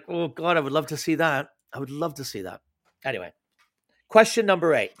things where like, oh God, I would love to see that. I would love to see that. Anyway, question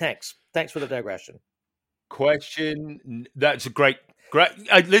number 8. Thanks for the digression. That's a great.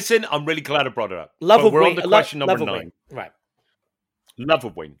 Listen, I'm really glad I brought it up. We're on to question number 9. Ween. Right. Love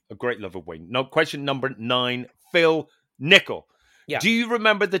of Ween. A great love of Ween. Now, question number 9. Phil Nichol. Yeah. Do you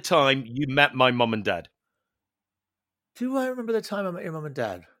remember the time you met my mum and dad? Do I remember the time I met your mum and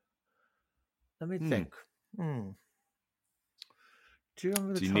dad? Let me think. Do you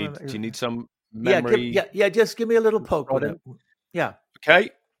remember the time? Do you need some memory? Yeah. Just give me a little poke on it. Yeah. Okay.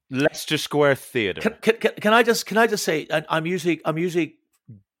 Leicester Square Theatre. Can I just say I'm usually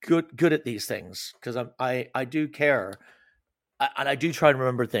good at these things because I do care, and I do try to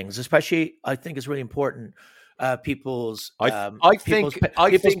remember things. Especially, I think it's really important. People's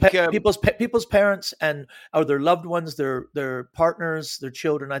parents or their loved ones, their partners, their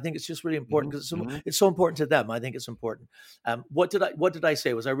children. I think it's just really important because it's so important to them. I think it's important. What did I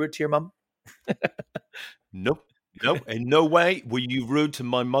say? Was I rude to your mum? Nope. In no way were you rude to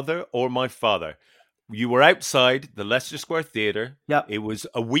my mother or my father. You were outside the Leicester Square Theatre. Yeah. It was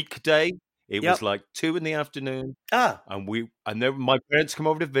a weekday. It was like 2 p.m. And my parents come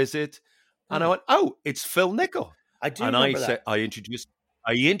over to visit. And I went, oh, it's Phil Nichol. I do remember that. I introduced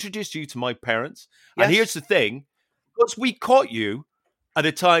you to my parents. Yes. And here's the thing, because we caught you at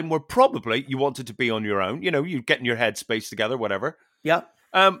a time where probably you wanted to be on your own. You know, you're getting your headspace together, whatever. Yeah.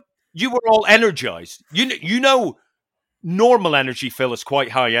 You were all energized. You know, normal energy, Phil, is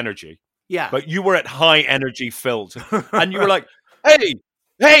quite high energy. Yeah. But you were at high energy, Phil. And you were like, hey,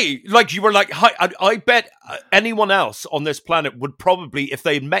 like you were like, hi. I bet anyone else on this planet would probably, if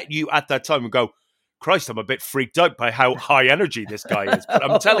they had met you at that time, would go, Christ, I'm a bit freaked out by how high energy this guy is. But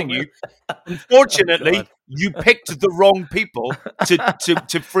I'm telling you, unfortunately, you picked the wrong people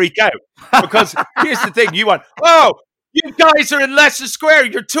to freak out. Because here's the thing, you went, oh, you guys are in Leicester Square,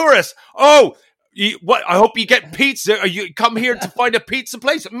 you're tourists. Oh, I hope you get pizza. You come here to find a pizza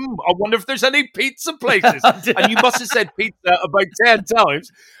place. I wonder if there's any pizza places. And you must have said pizza about 10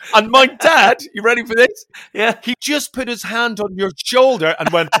 times. And my dad, you ready for this? Yeah. He just put his hand on your shoulder and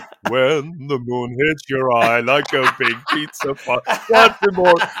went, when the moon hits your eye like a big pizza pot.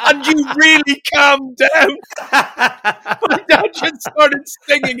 More. And you really calmed down. My dad just started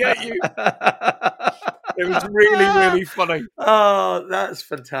singing at you. It was really, really funny. Oh, that's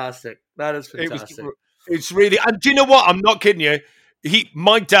fantastic. That is fantastic. It's really, and do you know what? I'm not kidding you.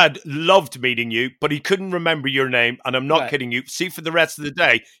 My dad loved meeting you, but he couldn't remember your name, and I'm not kidding you. See, for the rest of the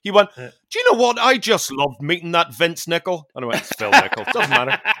day, he went, do you know what? I just loved meeting that Vince Nichol. And I went, it's Phil Nichol. Doesn't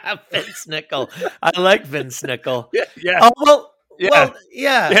matter. Vince Nichol. I like Vince Nichol. Yeah. Oh, well,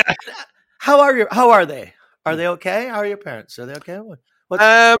 yeah. How are they? Are they okay? How are your parents? Are they okay?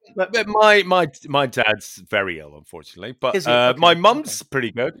 My dad's very ill, unfortunately, but okay. My mum's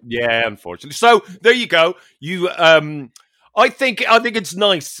pretty good. Yeah, unfortunately. So there you go. I think it's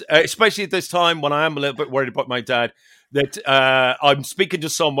nice, especially at this time when I am a little bit worried about my dad, that I'm speaking to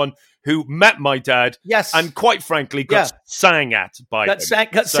someone who met my dad, yes, and quite frankly got sang at by him.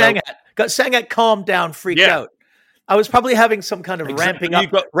 Got sang at, calmed down, freaked out. I was probably having some kind of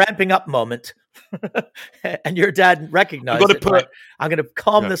ramping up moment. And your dad recognized it. I'm going to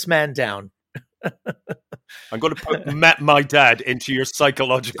calm this man down. I'm going to put my dad into your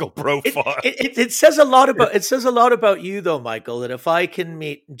psychological profile. It says a lot about you, though, Michael. That if I can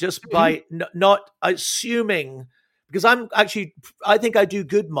meet just by not assuming, because I think I do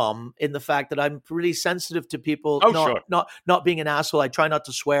good, Mom, in the fact that I'm really sensitive to people not being an asshole. I try not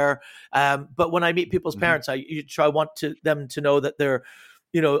to swear, but when I meet people's parents, I want them to know that they're.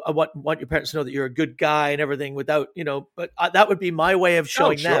 I want your parents to know that you're a good guy and everything without, but that would be my way of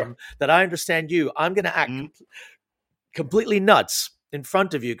showing them that I understand you. I'm going to act completely nuts in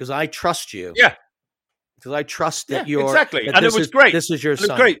front of you because I trust you. Yeah. Because I trust that you're exactly, that and it was great. This is your son.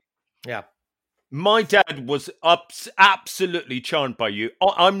 It was great. Yeah. My dad was absolutely charmed by you.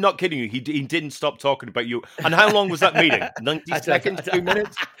 I'm not kidding you. He didn't stop talking about you. And how long was that meeting? 90 seconds, 2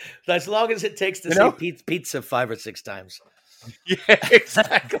 minutes? As long as it takes to say pizza 5 or 6 times. Yeah,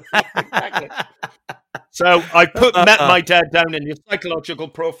 exactly. So I met my dad down in your psychological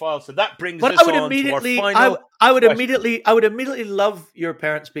profile. So that brings us on to our final I would immediately love your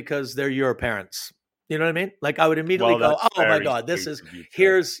parents because they're your parents. You know what I mean? Like I would immediately go, "Oh my God, this is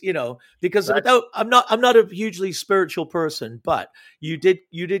here's because I'm not a hugely spiritual person, but you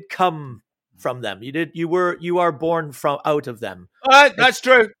did come from them. You are born from out of them. That's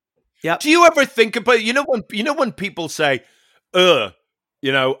true. Yeah. Do you ever think about when people say, I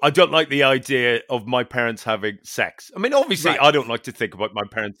don't like the idea of my parents having sex. I mean, obviously, I don't like to think about my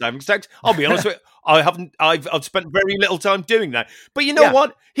parents having sex. I'll be honest with you. I've spent very little time doing that. But you know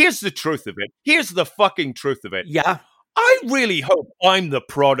what? Here's the truth of it. Here's the fucking truth of it. Yeah. I really hope I'm the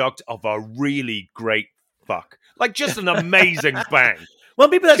product of a really great fuck. Like just an amazing bang. Well,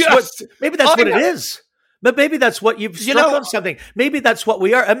 maybe that's what it is. But maybe that's what you've struck on something. Maybe that's what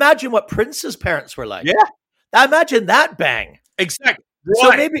we are. Imagine what Prince's parents were like. Yeah. Imagine that bang. Exactly.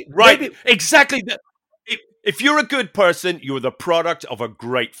 So maybe exactly. If you're a good person, you're the product of a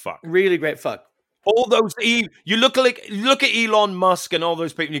great fuck. Really great fuck. All those you look at Elon Musk and all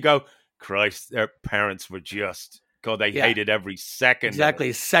those people, and you go, Christ, their parents were just they hated every second.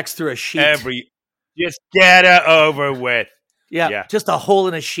 Exactly, sex through a sheet. Just get it over with. Yeah, just a hole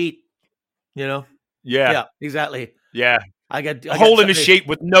in a sheet. Yeah, exactly. Yeah. I got a hole in a sheet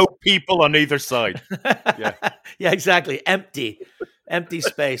with no people on either side. Yeah, exactly. Empty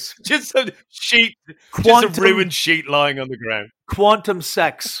space. Just a sheet, just a ruined sheet lying on the ground. Quantum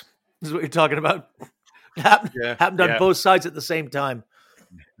sex is what you're talking about. Happened on both sides at the same time.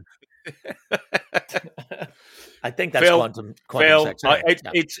 I think that's quantum sex.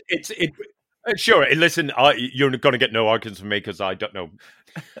 Sure. Listen, you're going to get no arguments from me because I don't know.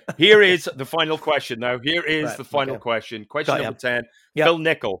 Here is the final question. Now, here is the final question. Question number 10. Yep. Phil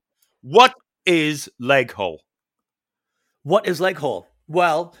Nichol. What is leg hole? What is leg hole?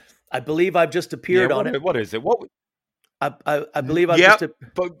 Well, I believe I've just appeared on it. What is it? I believe I've just.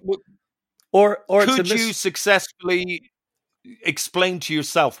 Or could you successfully explain to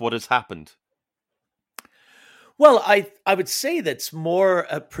yourself what has happened? Well, I would say that's more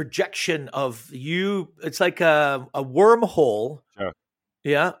a projection of you. It's like a wormhole,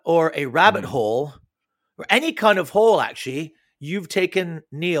 or a rabbit hole, or any kind of hole. Actually, you've taken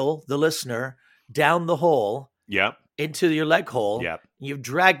Neil, the listener, down the hole, into your leg hole. You've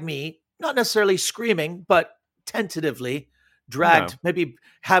dragged me, not necessarily screaming, but tentatively dragged. Maybe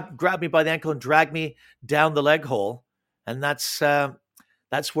grabbed me by the ankle and dragged me down the leg hole, and that's where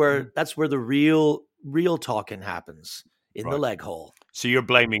the real talking happens in the leg hole. So you're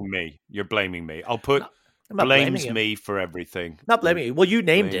blaming me. I'll put blames me for everything. Not blaming you. Well, you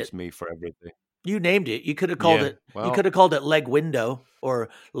named it. Me for everything. You named it. You could have called it. Well, you could have called it leg window or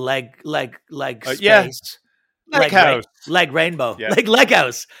leg space. Leg house. Leg rainbow. Yeah. Leg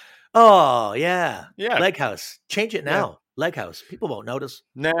house. Oh yeah. Leg house. Change it now. Leg house. People won't notice.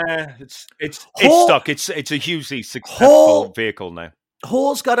 Nah, it's stuck. It's a hugely successful vehicle now.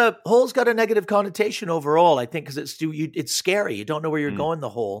 Hole's got a negative connotation overall, I think, because it's scary. You don't know where you're going. The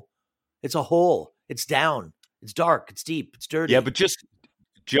hole, it's a hole. It's down. It's dark. It's deep. It's dirty. Yeah, but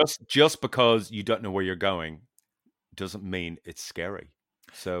just because you don't know where you're going doesn't mean it's scary.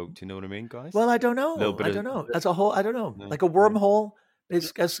 So, do you know what I mean, guys? Well, I don't know. I don't know. As a hole, I don't know. No, like a wormhole,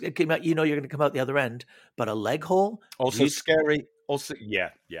 it came out. You're going to come out the other end. But a leg hole, also scary. Also, yeah.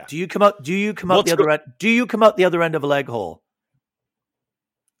 Do you come out? Do you come out the other end? Do you come out the other end of a leg hole?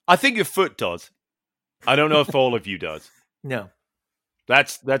 I think your foot does. I don't know if all of you does. No.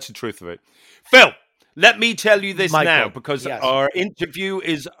 That's the truth of it. Phil, let me tell you this now because our interview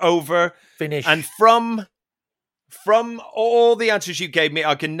is over. Finish. And from all the answers you gave me,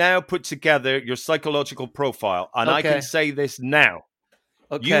 I can now put together your psychological profile. And I can say this now.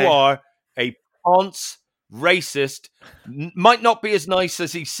 Okay. You are a ponce, racist, might not be as nice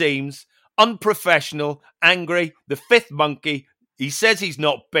as he seems, unprofessional, angry, the fifth monkey. He says he's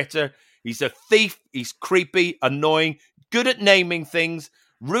not bitter. He's a thief. He's creepy, annoying, good at naming things,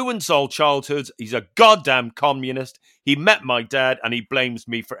 ruins all childhoods. He's a goddamn communist. He met my dad and he blames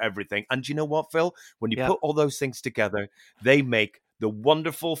me for everything. And you know what, Phil? When you put all those things together, they make the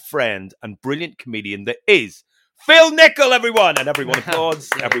wonderful friend and brilliant comedian that is Phil Nichol, everyone. And everyone applauds.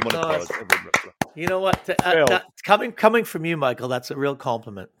 Everyone applauds. You know what? Coming from you, Michael, that's a real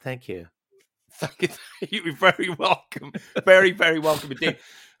compliment. Thank you. Thank you. You're very welcome. Very, very welcome indeed.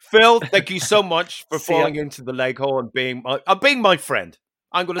 Phil, thank you so much for falling into the leg hole and being my friend.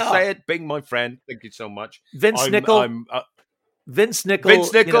 I'm going to say it, being my friend. Thank you so much. Vince Nichol. Vince Nichol.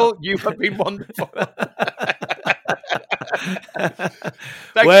 Vince Nichol, you have been wonderful.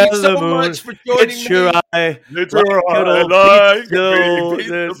 Thank you so much for joining me. Your eye. It's your eye.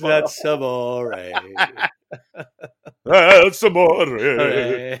 That's amore. That's amore.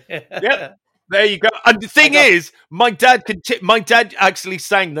 Yep. There you go. And the thing is, my dad actually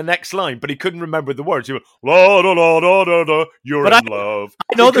sang the next line, but he couldn't remember the words. He went, la la la la la la. You're in love.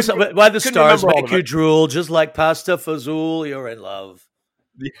 I know this. Why the stars make you drool, just like pasta fazool. You're in love.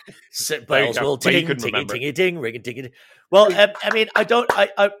 Bells will ting, tingy, tingy, ting, ring, tingy. Well, I mean, I don't.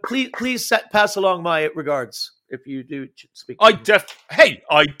 Please pass along my regards if you do speak. I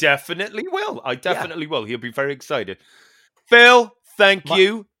definitely will. I definitely will. He'll be very excited. Phil, thank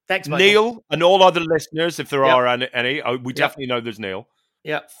you. Thanks, Michael. Neil, and all other listeners, if there are any. We definitely know there's Neil.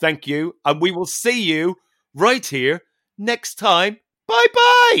 Yeah. Thank you. And we will see you right here next time.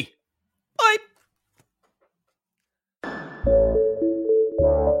 Bye-bye. Bye.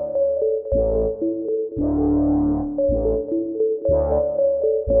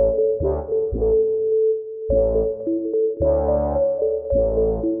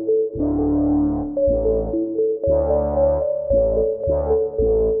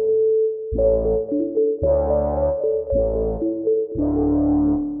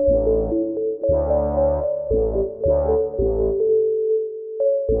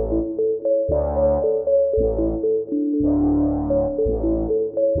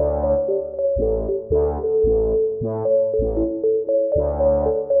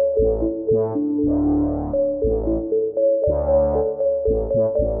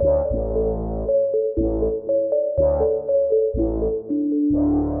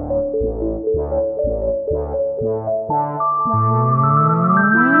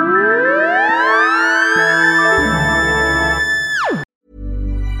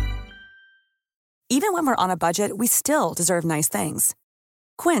 Even when we're on a budget, we still deserve nice things.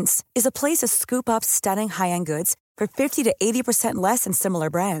 Quince is a place to scoop up stunning high-end goods for 50 to 80% less than similar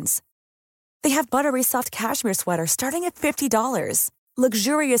brands. They have buttery soft cashmere sweaters starting at $50,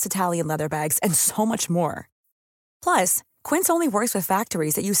 luxurious Italian leather bags, and so much more. Plus, Quince only works with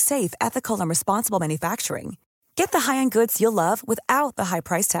factories that use safe, ethical, and responsible manufacturing. Get the high-end goods you'll love without the high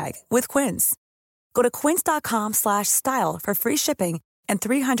price tag with Quince. Go to quince.com/style for free shipping and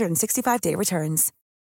 365-day returns.